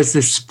said was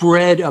the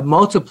spread, a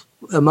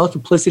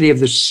multiplicity of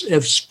the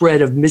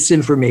spread of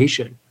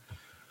misinformation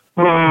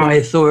by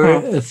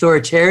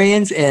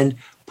authoritarians and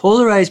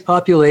polarized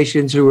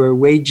populations who are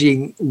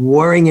waging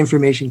warring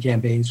information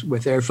campaigns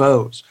with their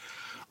foes.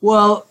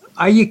 Well,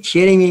 are you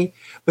kidding me?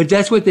 But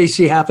that's what they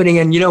see happening,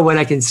 and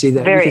I can see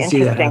that. We can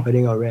see that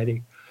happening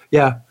already.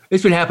 Yeah,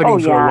 it's been happening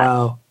for a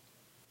while.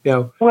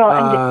 There's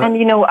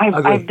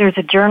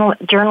a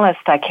journalist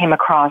I came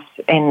across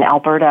in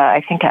Alberta.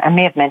 I think I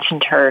may have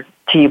mentioned her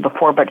to you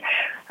before, but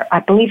I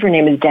believe her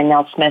name is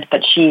Danielle Smith.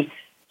 But she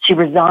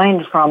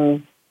resigned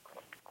from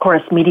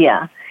Chorus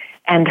Media,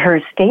 and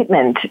her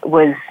statement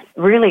was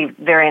really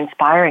very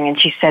inspiring. And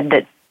she said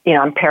that,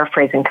 I'm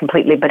paraphrasing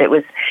completely, but it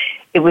was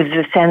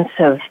a sense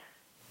of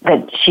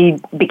that she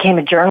became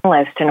a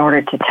journalist in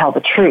order to tell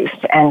the truth,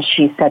 and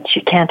she said she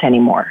can't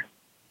anymore.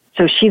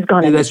 So she's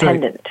gone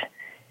independent. Right.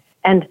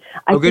 And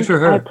I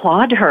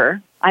applaud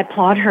her. I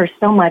applaud her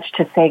so much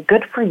to say,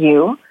 good for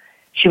you.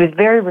 She was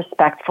very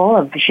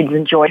respectful she'd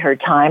enjoyed her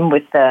time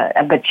with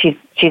but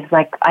she's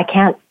like, I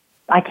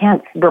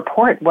can't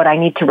report what I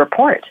need to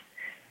report.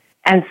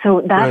 And so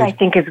that, I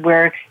think, is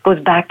where it goes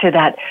back to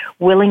that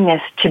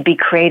willingness to be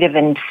creative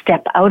and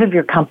step out of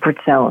your comfort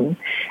zone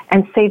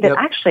and say that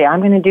actually I'm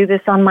going to do this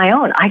on my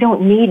own. I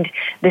don't need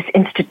this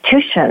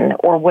institution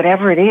or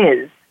whatever it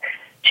is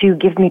to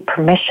give me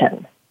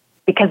permission,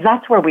 because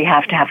that's where we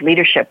have to have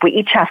leadership. We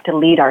each have to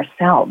lead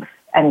ourselves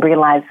and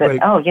realize that,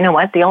 you know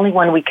what, the only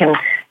one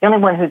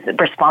who's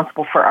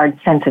responsible for our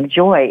sense of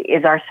joy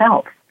is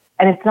ourselves.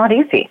 And it's not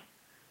easy.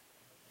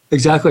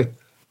 Exactly.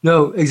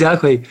 No,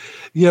 exactly.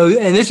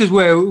 And this is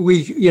where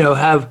we,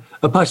 have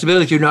a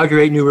possibility to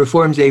inaugurate new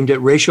reforms aimed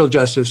at racial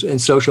justice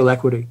and social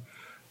equity.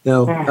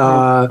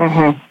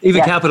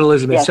 Even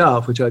capitalism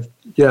itself, which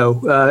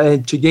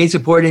and to gain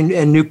support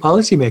in new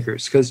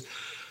policymakers, because,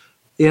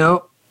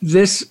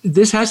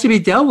 this has to be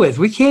dealt with.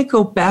 We can't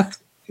go back,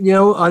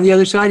 on the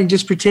other side and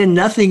just pretend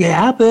nothing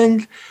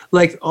happened.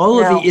 Like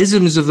all of the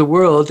isms of the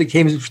world that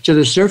came to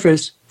the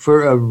surface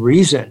for a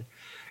reason.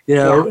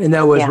 And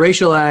that was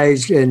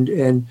racialized and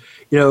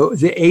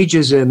the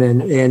ageism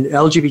and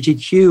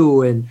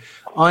LGBTQ and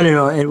on,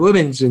 and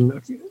women's and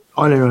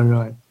on and on and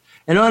on.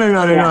 And on and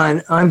on and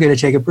on. I'm going to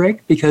take a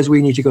break because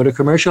we need to go to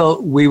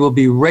commercial. We will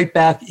be right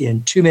back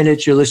in 2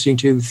 minutes. You're listening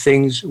to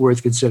Things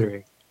Worth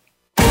Considering.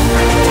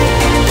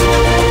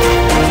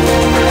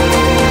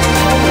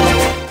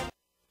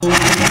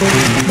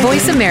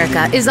 Voice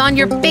America is on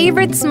your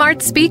favorite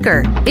smart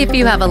speaker. If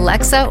you have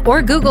Alexa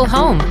or Google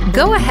Home,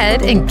 go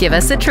ahead and give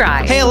us a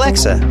try. Hey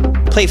Alexa,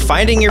 play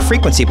Finding Your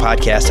Frequency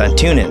podcast on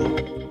TuneIn.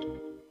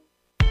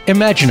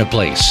 Imagine a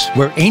place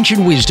where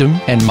ancient wisdom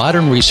and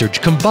modern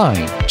research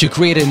combine to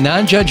create a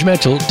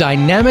non-judgmental,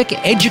 dynamic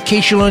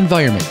educational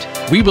environment.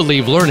 We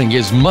believe learning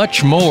is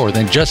much more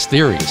than just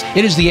theories.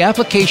 It is the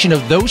application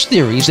of those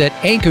theories that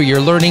anchor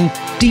your learning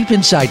deep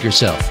inside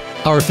yourself.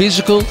 Our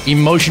physical,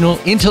 emotional,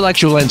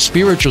 intellectual, and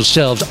spiritual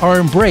selves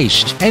are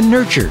embraced and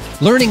nurtured,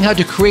 learning how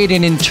to create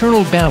an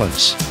internal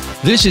balance.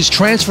 This is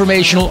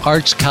Transformational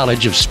Arts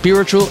College of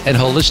Spiritual and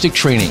Holistic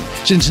Training.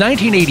 Since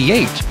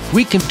 1988,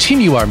 we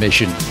continue our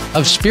mission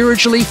of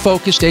spiritually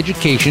focused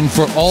education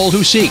for all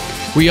who seek.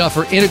 We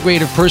offer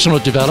integrative personal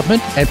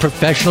development and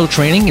professional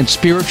training in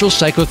spiritual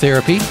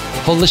psychotherapy,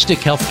 holistic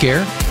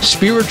healthcare,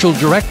 spiritual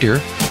director,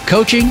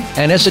 coaching,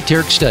 and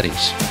esoteric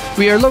studies.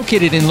 We are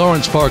located in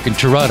Lawrence Park in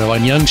Toronto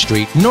on Yonge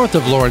Street, north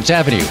of Lawrence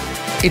Avenue.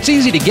 It's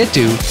easy to get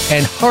to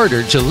and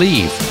harder to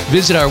leave.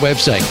 Visit our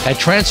website at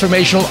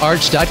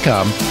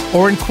transformationalarts.com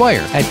or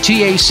inquire at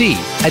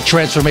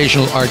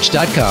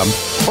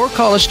tac@transformationalarts.com or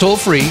call us toll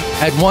free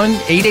at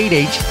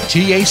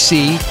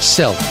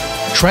 1-888-TAC-SELF.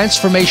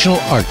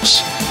 Transformational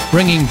Arts,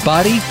 bringing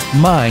body,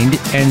 mind,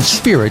 and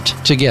spirit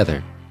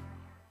together.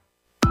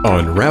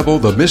 Unravel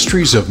the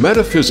mysteries of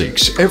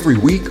metaphysics every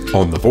week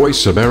on the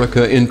Voice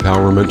America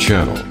Empowerment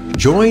Channel.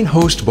 Join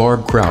host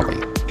Barb Crowley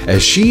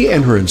as she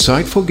and her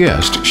insightful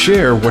guest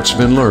share what's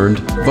been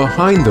learned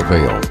behind the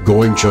veil,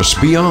 going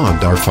just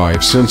beyond our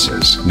five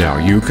senses. Now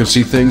you can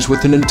see things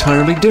with an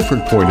entirely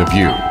different point of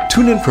view.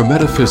 Tune in for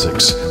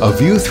Metaphysics, A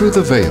View Through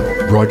the Veil,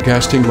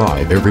 broadcasting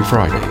live every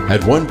Friday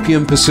at 1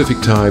 p.m. Pacific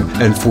Time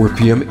and 4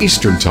 p.m.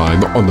 Eastern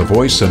Time on the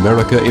Voice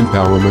America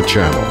Empowerment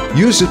Channel.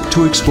 Use it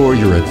to explore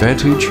your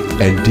advantage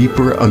and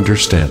deeper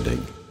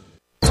understanding.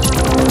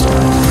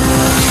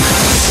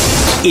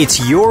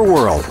 It's your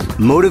world.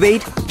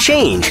 Motivate,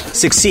 change,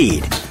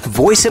 succeed.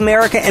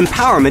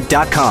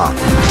 VoiceAmericaEmpowerment.com.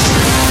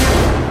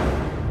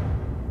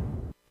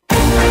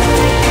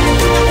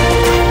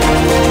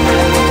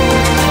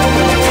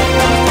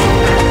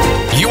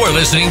 You are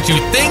listening to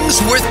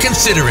Things Worth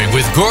Considering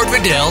with Gord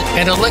Riddell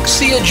and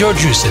Alexia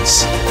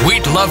Georgiousis.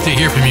 We'd love to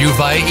hear from you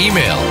via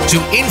email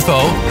to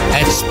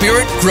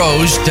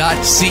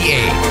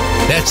info@spiritgrows.ca.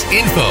 That's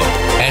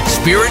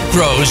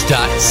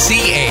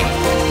info@spiritgrows.ca.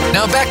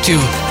 Now back to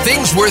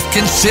Things Worth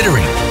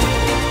Considering.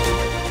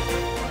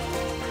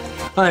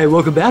 Hi,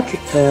 welcome back.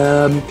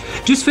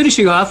 Just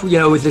finishing off,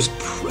 with this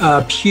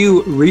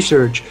Pew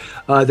research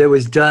that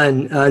was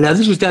done. Now,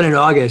 this was done in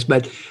August,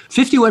 but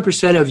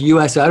 51% of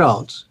U.S.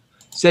 adults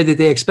said that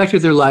they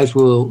expected their lives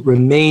will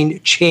remain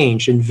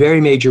changed in very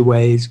major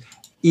ways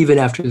even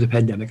after the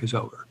pandemic is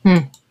over.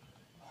 I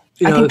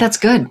think that's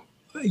good.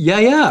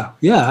 Yeah.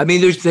 I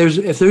mean, there's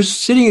if there's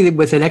sitting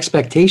with an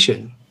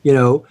expectation,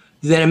 then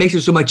it makes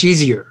it so much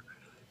easier.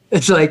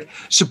 It's like,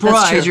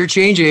 surprise, you're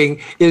changing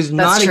is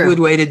not a good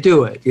way to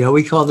do it.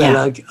 We call that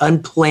like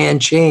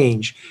unplanned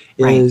change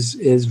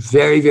is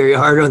very, very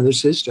hard on the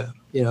system,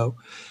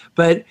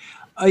 But,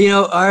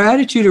 our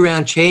attitude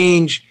around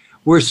change,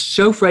 we're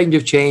so frightened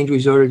of change. We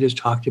sort of just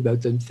talked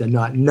about the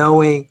not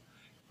knowing.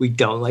 We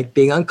don't like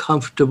being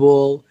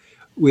uncomfortable.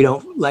 We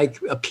don't like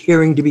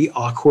appearing to be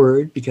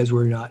awkward because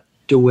we're not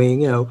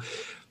doing,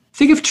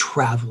 Think of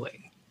traveling.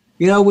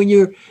 When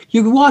you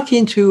walk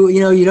into,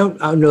 you don't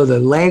know the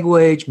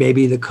language,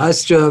 maybe the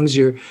customs,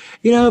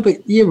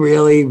 but you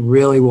really,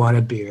 really want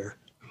a beer.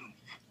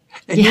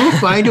 And you'll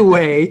find a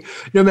way,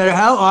 no matter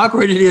how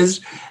awkward it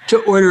is, to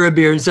order a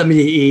beer and something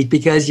to eat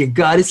because you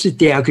got to sit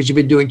down because you've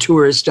been doing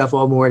tourist stuff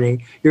all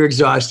morning. You're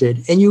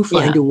exhausted, and you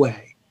find a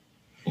way.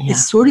 Yeah.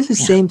 It's sort of the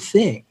same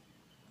thing.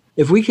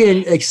 If we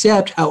can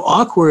accept how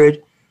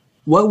awkward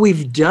what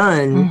we've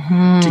done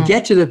to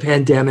get to the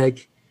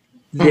pandemic,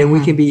 then we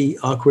can be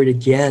awkward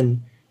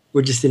again.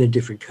 We're just in a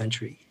different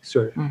country,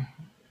 sort of.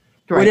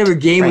 Whatever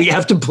game we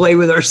have to play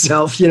with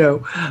ourselves,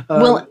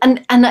 Well,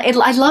 and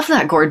I love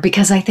that, Gord,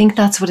 because I think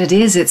that's what it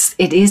is.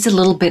 It is a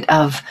little bit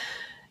of,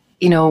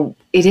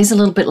 it is a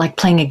little bit like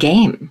playing a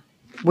game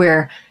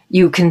where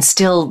you can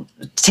still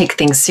take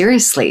things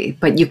seriously,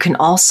 but you can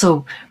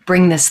also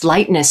bring this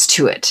lightness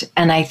to it.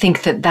 And I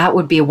think that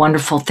would be a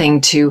wonderful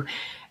thing to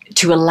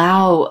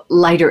allow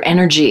lighter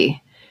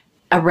energy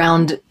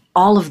around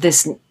all of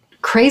this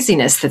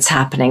craziness that's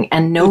happening,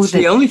 and know it's that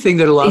the only thing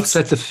that'll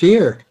offset the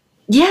fear.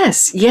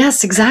 Yes,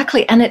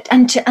 exactly. And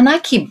I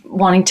keep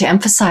wanting to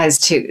emphasize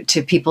to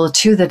people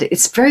too that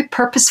it's very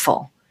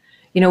purposeful.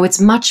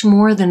 It's much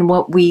more than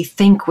what we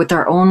think with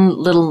our own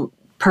little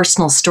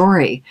personal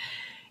story.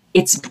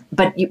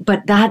 But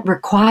that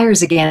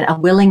requires, again, a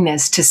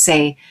willingness to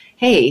say,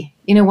 hey,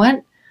 you know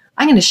what?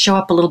 I'm going to show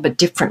up a little bit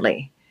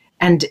differently.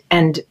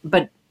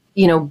 But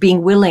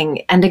being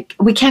willing, and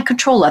we can't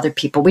control other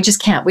people. We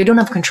just can't. We don't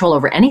have control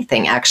over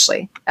anything,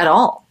 actually, at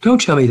all. Don't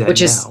tell me that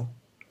which now. Is,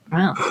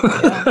 wow.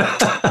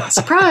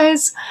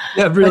 Surprise.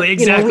 Yeah, really,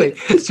 exactly.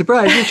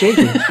 Surprise, you're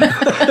changing.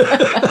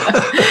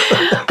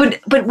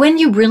 But when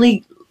you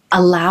really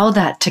allow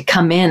that to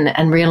come in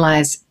and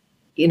realize,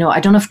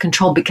 I don't have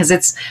control, because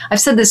I've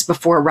said this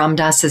before, Ram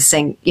Dass is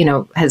saying,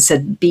 has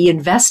said, be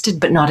invested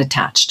but not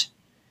attached.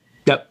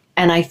 Yep.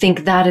 And I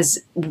think that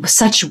is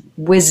such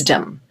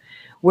wisdom,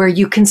 where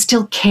you can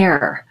still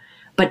care,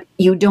 but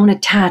you don't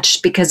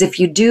attach, because if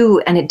you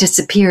do and it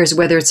disappears,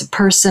 whether it's a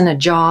person, a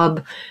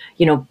job,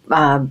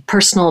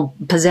 personal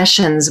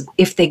possessions,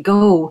 if they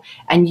go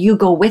and you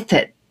go with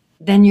it,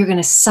 then you're going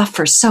to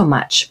suffer so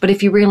much. But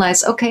if you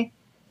realize, okay,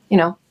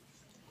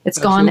 it's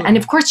gone. And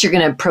of course you're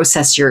going to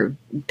process your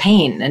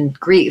pain and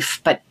grief,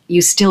 but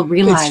you still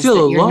realize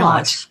that you're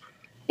not.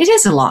 It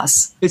is a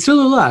loss. It's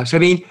still a loss. I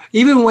mean,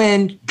 even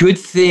when good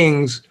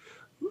things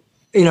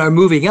are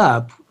moving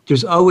up,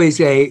 there's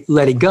always a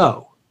letting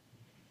go.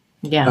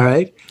 Yeah. All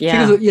right.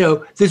 Yeah.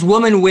 Because, this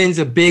woman wins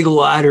a big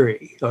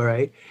lottery. All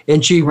right.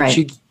 And she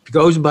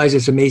goes and buys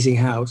this amazing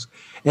house,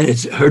 and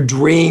it's her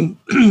dream,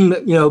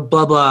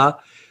 blah, blah.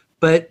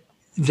 But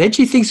then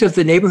she thinks of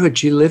the neighborhood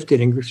she lived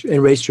in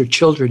and raised her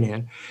children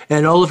in,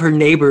 and all of her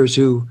neighbors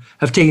who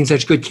have taken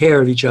such good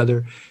care of each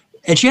other.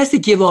 And she has to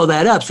give all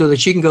that up so that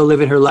she can go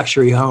live in her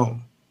luxury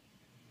home.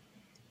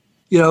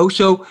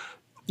 So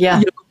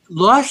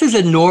loss is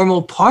a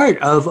normal part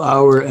of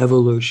our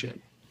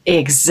evolution.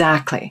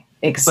 Exactly.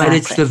 But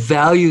it's the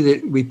value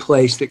that we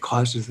place that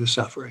causes the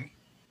suffering.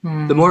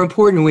 The more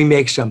important we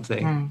make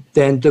something,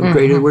 then the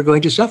greater we're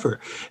going to suffer.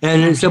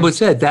 And as someone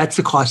said, that's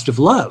the cost of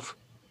love.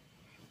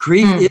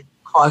 Grief is the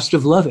cost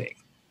of loving.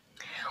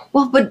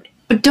 Well, but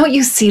don't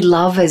you see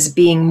love as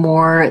being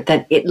more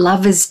that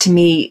love is to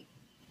me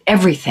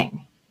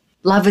everything.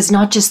 Love is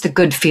not just the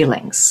good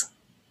feelings.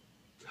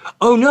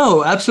 Oh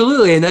no,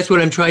 absolutely. And that's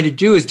what I'm trying to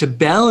do is to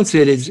balance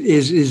it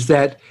is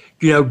that,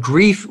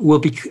 grief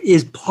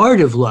is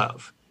part of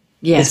love.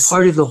 Yes. It's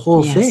part of the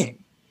whole thing.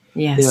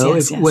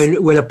 Yes,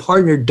 when a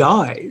partner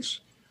dies,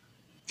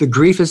 the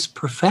grief is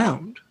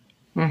profound.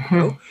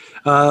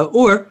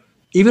 Or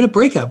even a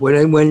breakup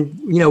when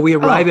we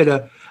arrive at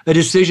a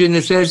decision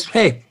that says,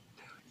 hey,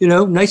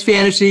 nice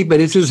fantasy, but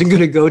this isn't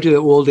going to go to the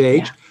old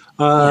age.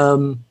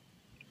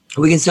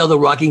 We can sell the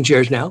rocking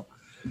chairs now.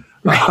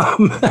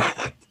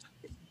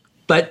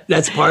 But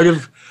that's part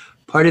of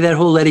that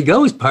whole letting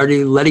go is part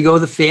of letting go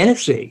of the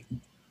fantasy.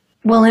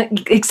 Well,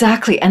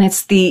 exactly. And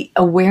it's the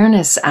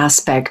awareness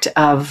aspect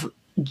of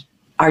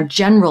our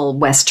general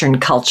Western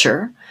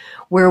culture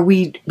where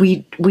we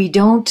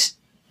don't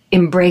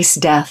embrace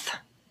death.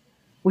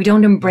 We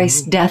don't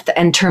embrace death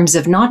in terms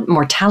of not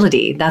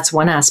mortality, that's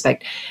one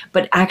aspect,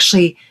 but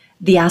actually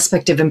the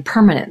aspect of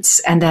impermanence,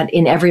 and that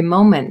in every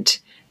moment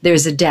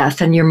there's a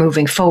death and you're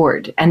moving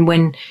forward. And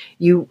when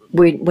you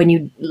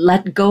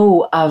let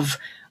go of,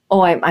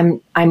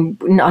 I'm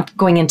not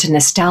going into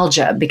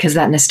nostalgia, because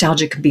that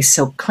nostalgia could be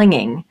so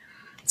clinging.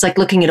 It's like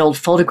looking at old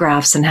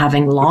photographs and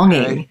having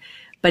longing,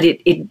 but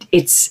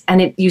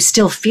you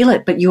still feel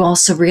it, but you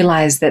also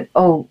realize that,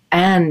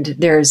 and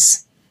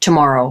there's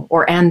tomorrow,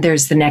 and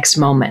there's the next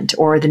moment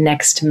or the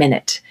next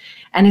minute.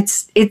 And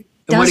it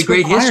does what a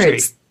great history.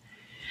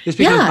 It's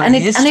because my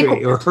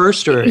history or her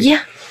story.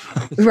 Yeah.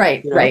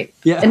 Right.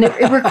 Yeah. And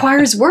it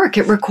requires work.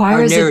 It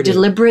requires a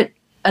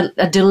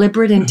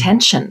deliberate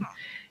intention.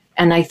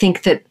 And I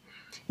think that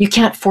you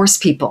can't force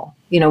people.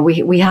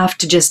 We have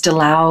to just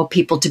allow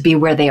people to be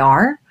where they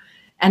are.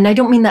 And I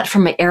don't mean that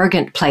from an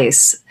arrogant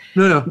place.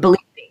 No. Believe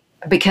me,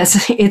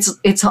 because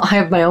it's I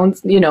have my own,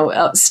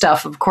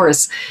 stuff, of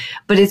course,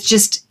 but it's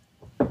just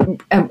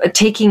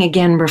taking,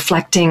 again,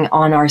 reflecting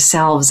on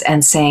ourselves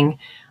and saying,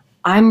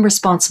 I'm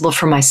responsible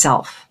for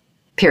myself,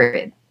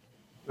 period.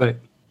 Right.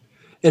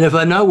 And if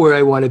I'm not where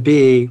I want to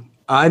be,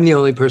 I'm the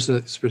only person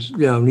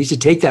that needs to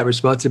take that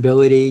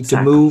responsibility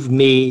to move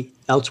me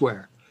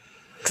elsewhere.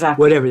 Exactly.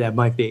 Whatever that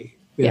might be.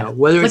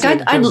 Whether it's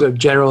in terms of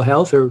general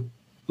health or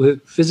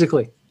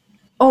physically.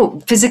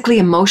 Physically,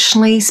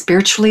 emotionally,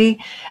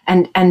 spiritually,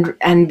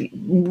 and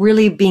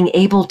really being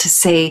able to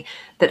say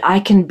that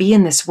I can be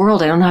in this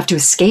world. I don't have to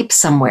escape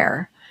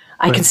somewhere.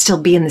 I can still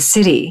be in the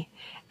city,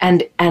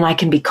 and I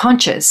can be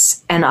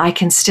conscious, and I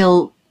can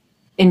still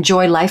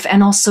enjoy life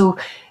and also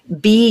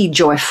be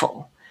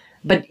joyful.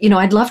 But,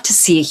 I'd love to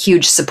see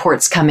huge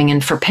supports coming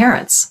in for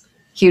parents,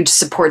 huge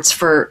supports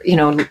for,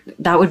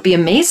 that would be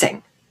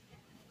amazing.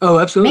 Oh,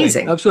 absolutely.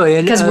 Amazing.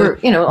 Absolutely. Because we're,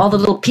 all the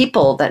little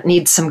people that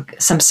need some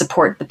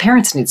support, the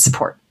parents need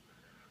support.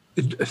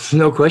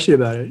 No question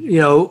about it.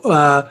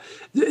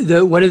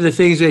 One of the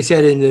things they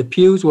said in the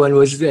Pews one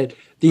was that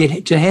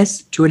to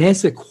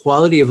enhance the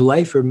quality of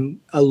life for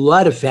a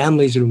lot of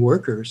families and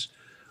workers,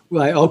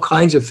 all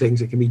kinds of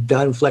things that can be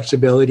done,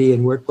 flexibility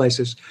in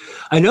workplaces.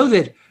 I know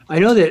that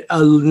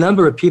a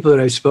number of people that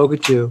I've spoken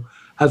to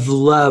have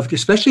loved,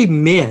 especially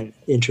men,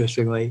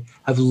 interestingly,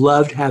 have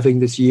loved having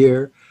this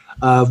year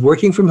of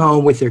working from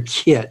home with their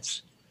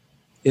kids.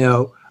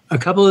 A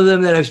couple of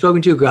them that I've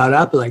spoken to got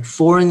up at like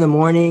 4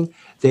 a.m.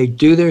 They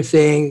do their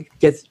thing,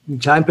 get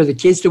time for the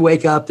kids to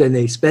wake up, then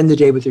they spend the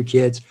day with their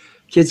kids.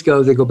 Kids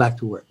go, they go back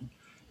to work.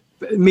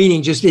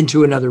 Meaning just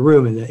into another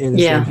room in the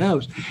same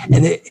house.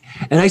 And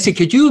I said,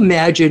 could you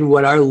imagine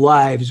what our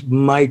lives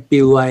might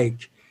be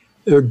like,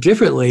 or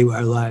differently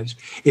our lives,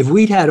 if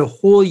we'd had a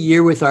whole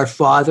year with our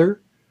father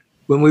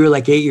when we were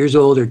like 8 years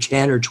old or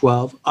 10 or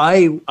 12?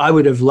 I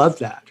would have loved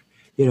that.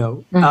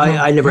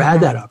 I never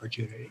had that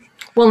opportunity.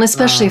 Well, and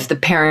especially if the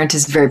parent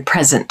is very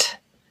present,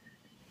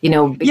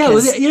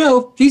 because,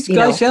 these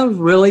guys sound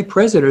really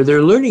present, or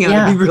they're learning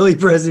how to be really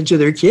present to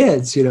their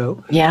kids,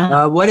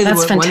 Yeah, one of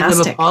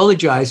them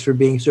apologized for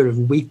being sort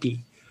of weepy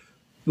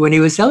when he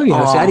was telling me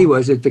how sad he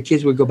was that the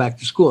kids would go back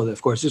to school.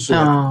 Of course, this is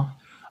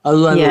a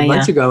lot of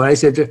months ago. And I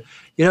said,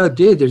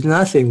 dude, there's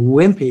nothing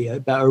wimpy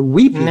about or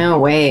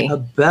weepy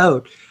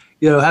about,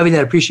 having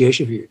that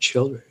appreciation for your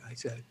children. I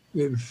said,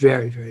 you're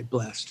very, very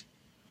blessed.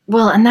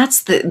 Well, and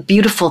that's the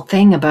beautiful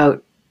thing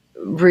about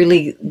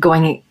really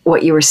going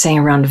what you were saying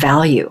around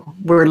value.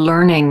 We're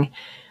learning,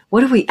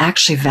 what do we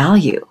actually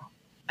value?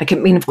 Like, I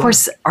mean, of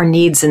course, our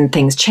needs and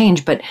things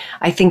change, but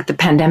I think the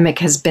pandemic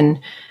has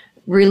been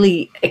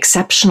really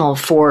exceptional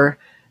for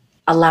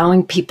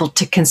allowing people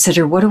to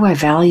consider, what do I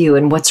value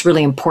and what's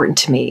really important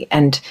to me?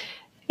 And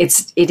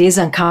it is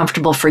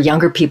uncomfortable for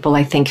younger people,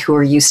 I think, who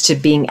are used to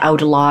being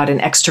out a lot and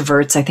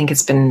extroverts. I think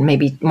it's been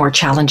maybe more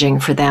challenging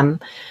for them.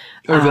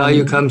 Our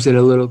value comes in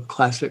a little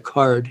classic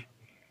card.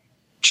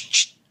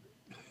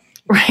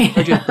 Right.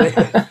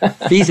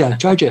 Visa,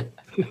 charge it.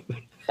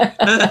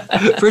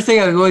 First thing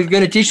I was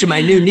going to teach to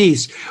my new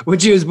niece when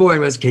she was born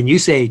was, can you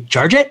say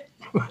charge it?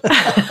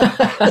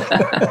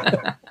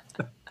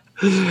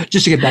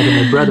 Just to get back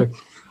at my brother.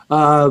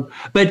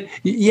 But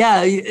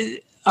yeah,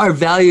 our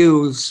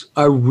values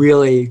are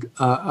really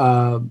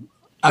out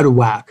of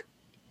whack.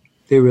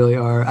 They really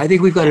are. I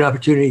think we've got an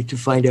opportunity to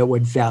find out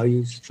what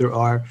values there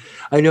are.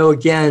 I know,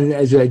 again,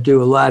 as I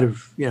do a lot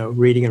of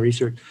reading and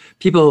research,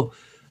 people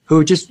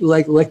who just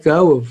let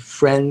go of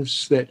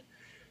friends that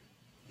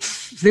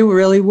they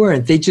really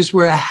weren't. They just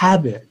were a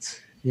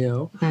habit,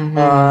 and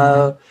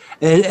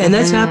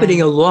that's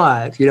happening a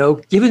lot.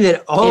 Given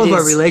that all of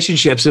our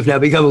relationships have now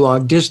become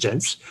long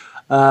distance,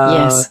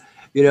 or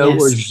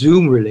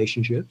Zoom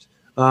relationships.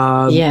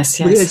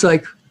 Yes. It's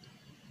like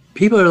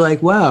people are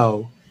like,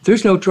 wow.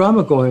 There's no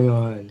drama going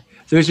on.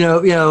 There's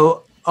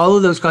no, all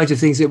of those kinds of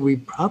things that we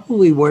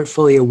probably weren't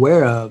fully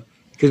aware of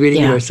because we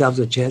didn't give ourselves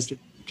a chance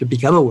to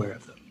become aware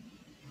of them.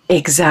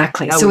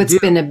 Exactly. So it's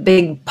been a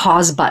big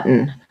pause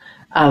button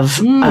of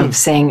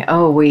saying,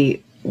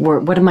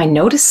 what am I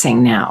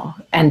noticing now?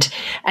 And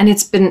I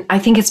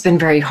think it's been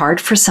very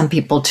hard for some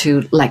people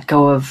to let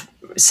go of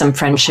some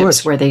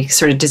friendships where they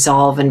sort of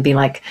dissolve and be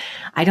like,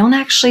 I don't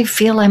actually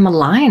feel I'm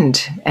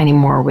aligned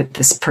anymore with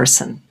this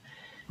person.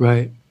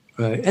 Right.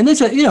 Right. And that's,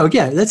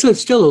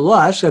 that's still a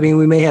loss. I mean,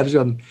 we may have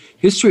some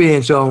history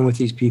and so on with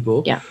these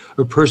people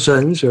or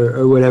persons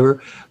or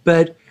whatever.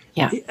 But,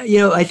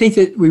 I think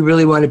that we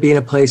really want to be in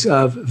a place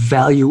of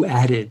value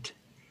added,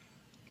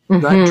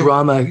 not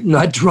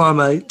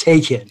drama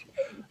taken.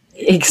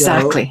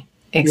 Exactly.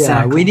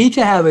 Yeah, we need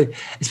to have it,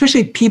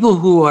 especially people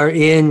who are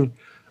in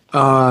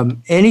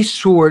any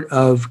sort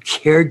of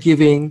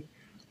caregiving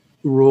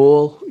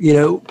role,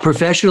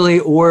 professionally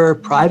or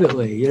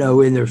privately,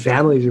 in their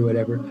families or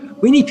whatever.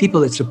 We need people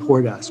that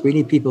support us. We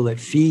need people that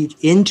feed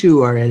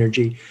into our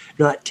energy,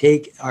 not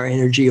take our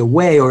energy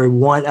away or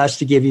want us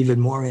to give even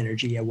more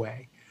energy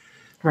away.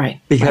 Right.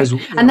 Because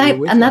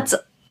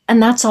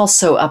that's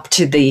also up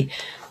to the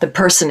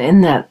person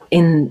in that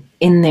in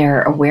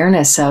their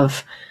awareness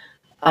of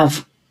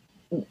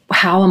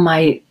how am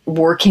I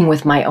working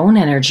with my own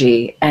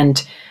energy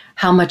and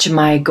how much am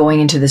I going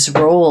into this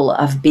role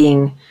of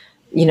being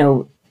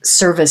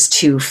service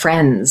to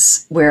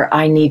friends where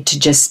I need to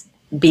just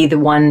be the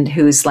one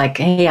who's like,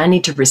 hey, I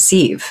need to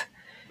receive.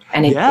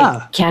 And it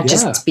can't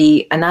just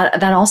be, and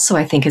that also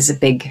I think is a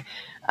big,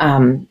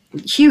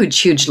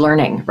 huge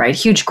learning, right?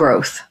 Huge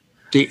growth.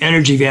 The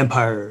energy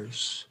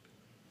vampires.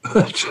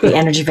 The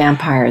energy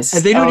vampires.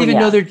 And they don't even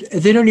know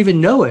they don't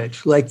even know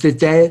it. Like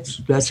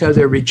that's how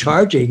they're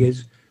recharging,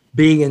 is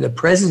being in the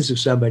presence of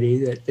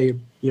somebody that they,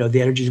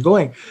 the energy is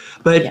going.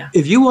 But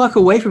if you walk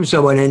away from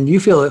someone and you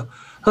feel,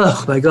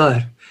 oh my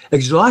God,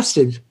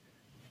 exhausted,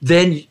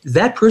 then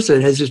that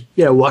person has just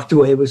walked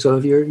away with some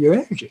of your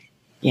energy.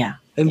 Yeah.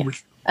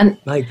 And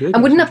my goodness,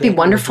 and wouldn't that be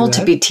wonderful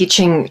to be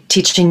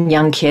teaching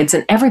young kids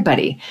and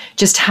everybody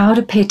just how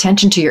to pay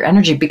attention to your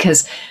energy?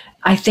 Because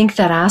I think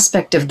that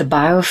aspect of the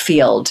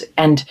biofield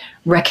and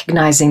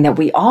recognizing that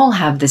we all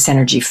have this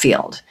energy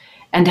field,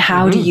 and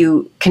how do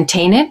you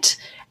contain it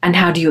and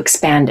how do you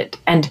expand it,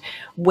 and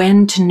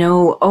when to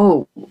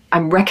know,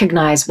 I'm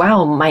recognized,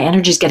 wow, my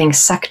energy is getting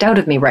sucked out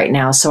of me right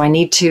now, so I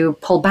need to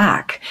pull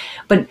back.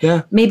 But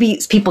maybe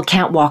people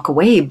can't walk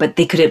away, but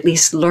they could at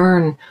least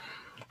learn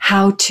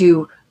how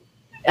to,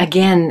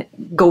 again,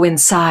 go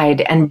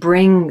inside and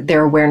bring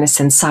their awareness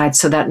inside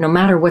so that no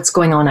matter what's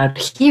going on out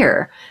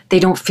here, they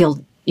don't feel,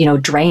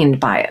 drained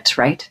by it,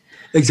 right?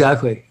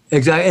 Exactly.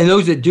 And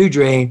those that do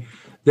drain,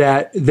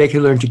 that they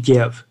can learn to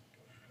give.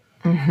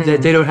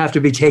 That they don't have to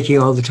be taking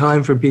all the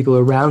time from people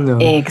around them.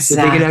 Exactly.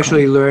 That they can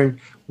actually learn,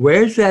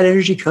 where does that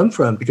energy come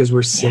from? Because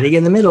we're sitting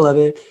in the middle of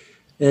it.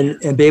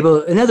 And be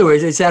able, in other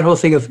words, it's that whole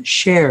thing of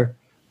share.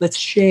 Let's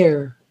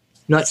share.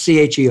 Not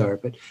CHER,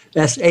 but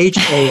SHARE.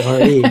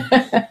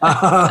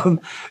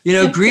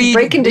 Greed.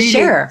 Break into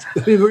share.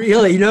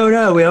 Really?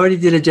 No, we already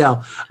did it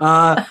down.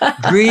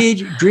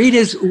 Greed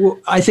is,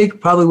 I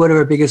think, probably one of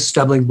our biggest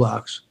stumbling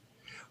blocks.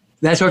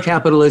 That's our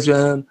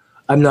capitalism.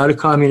 I'm not a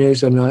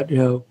communist. I'm not,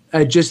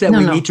 just that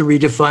we need to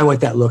redefine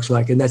what that looks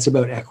like. And that's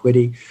about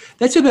equity.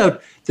 That's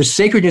about the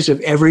sacredness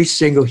of every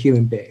single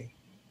human being.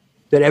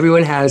 That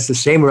everyone has the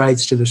same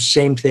rights to the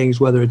same things,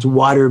 whether it's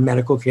water,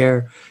 medical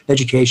care,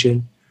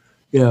 education,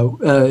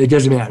 it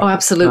doesn't matter. Oh,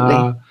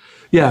 absolutely.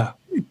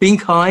 Being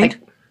kind,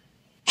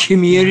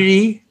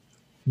 community,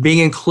 being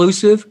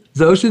inclusive,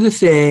 those are the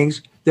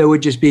things that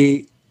would just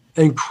be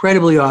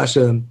incredibly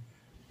awesome.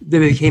 They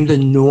became the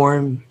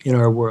norm in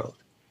our world,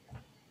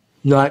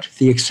 not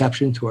the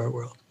exception to our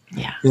world.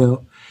 Yeah.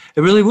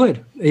 It really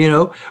would.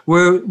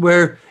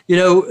 We're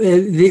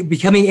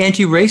becoming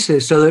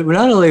anti-racist, so that we're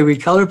not only are we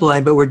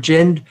colorblind, but we're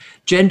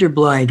gender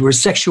blind, we're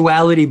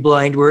sexuality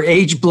blind, we're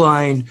age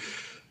blind.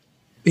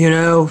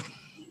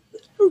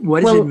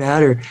 What does it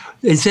matter?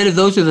 Instead of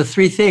those are the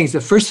three things.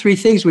 The first three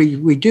things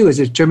we do is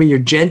determine your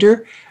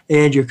gender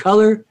and your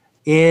color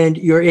and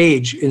your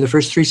age in the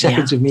first 3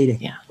 seconds of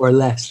meeting or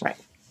less. Right.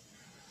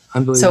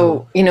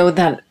 Unbelievable.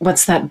 So,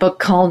 what's that book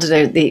called?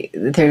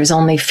 There's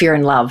only fear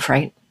and love,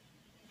 right?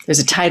 There's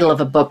a title of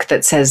a book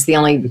that says the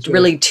only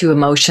really two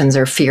emotions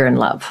are fear and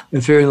love.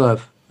 And fear and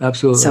love.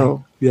 Absolutely.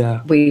 So,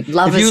 we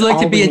love. If you'd like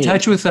to be in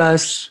touch with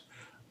us,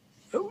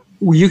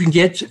 you can be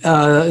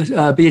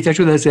in touch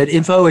with us at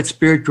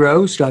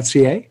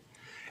info@spiritgrows.ca.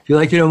 If you'd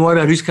like to know more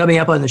about who's coming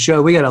up on the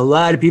show, we got a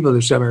lot of people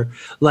this summer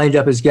lined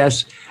up as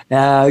guests.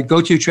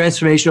 Go to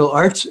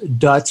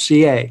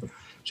transformationalarts.ca.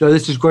 So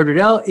this is Gord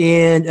Riddell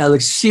and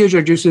Alexia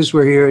Georgiousis.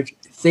 We're here at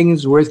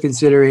Things Worth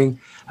Considering.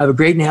 Have a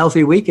great and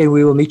healthy week, and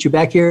we will meet you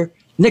back here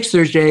next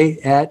Thursday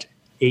at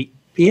 8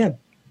 p.m.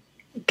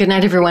 Good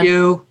night, everyone. Thank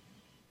you.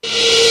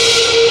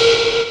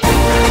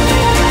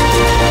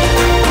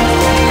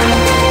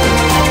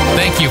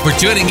 Thank you for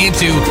tuning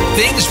into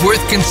Things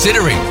Worth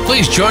Considering.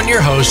 Please join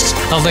your hosts,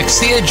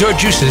 Alexia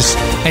Georgiousis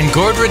and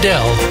Gord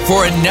Riddell,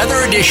 for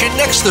another edition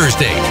next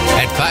Thursday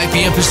at 5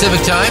 p.m.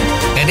 Pacific Time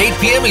and 8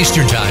 p.m.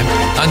 Eastern Time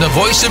on the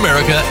Voice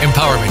America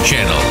Empowerment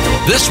Channel.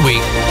 This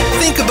week,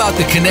 think about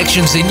the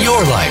connections in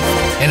your life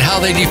and how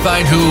they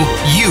define who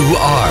you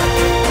are.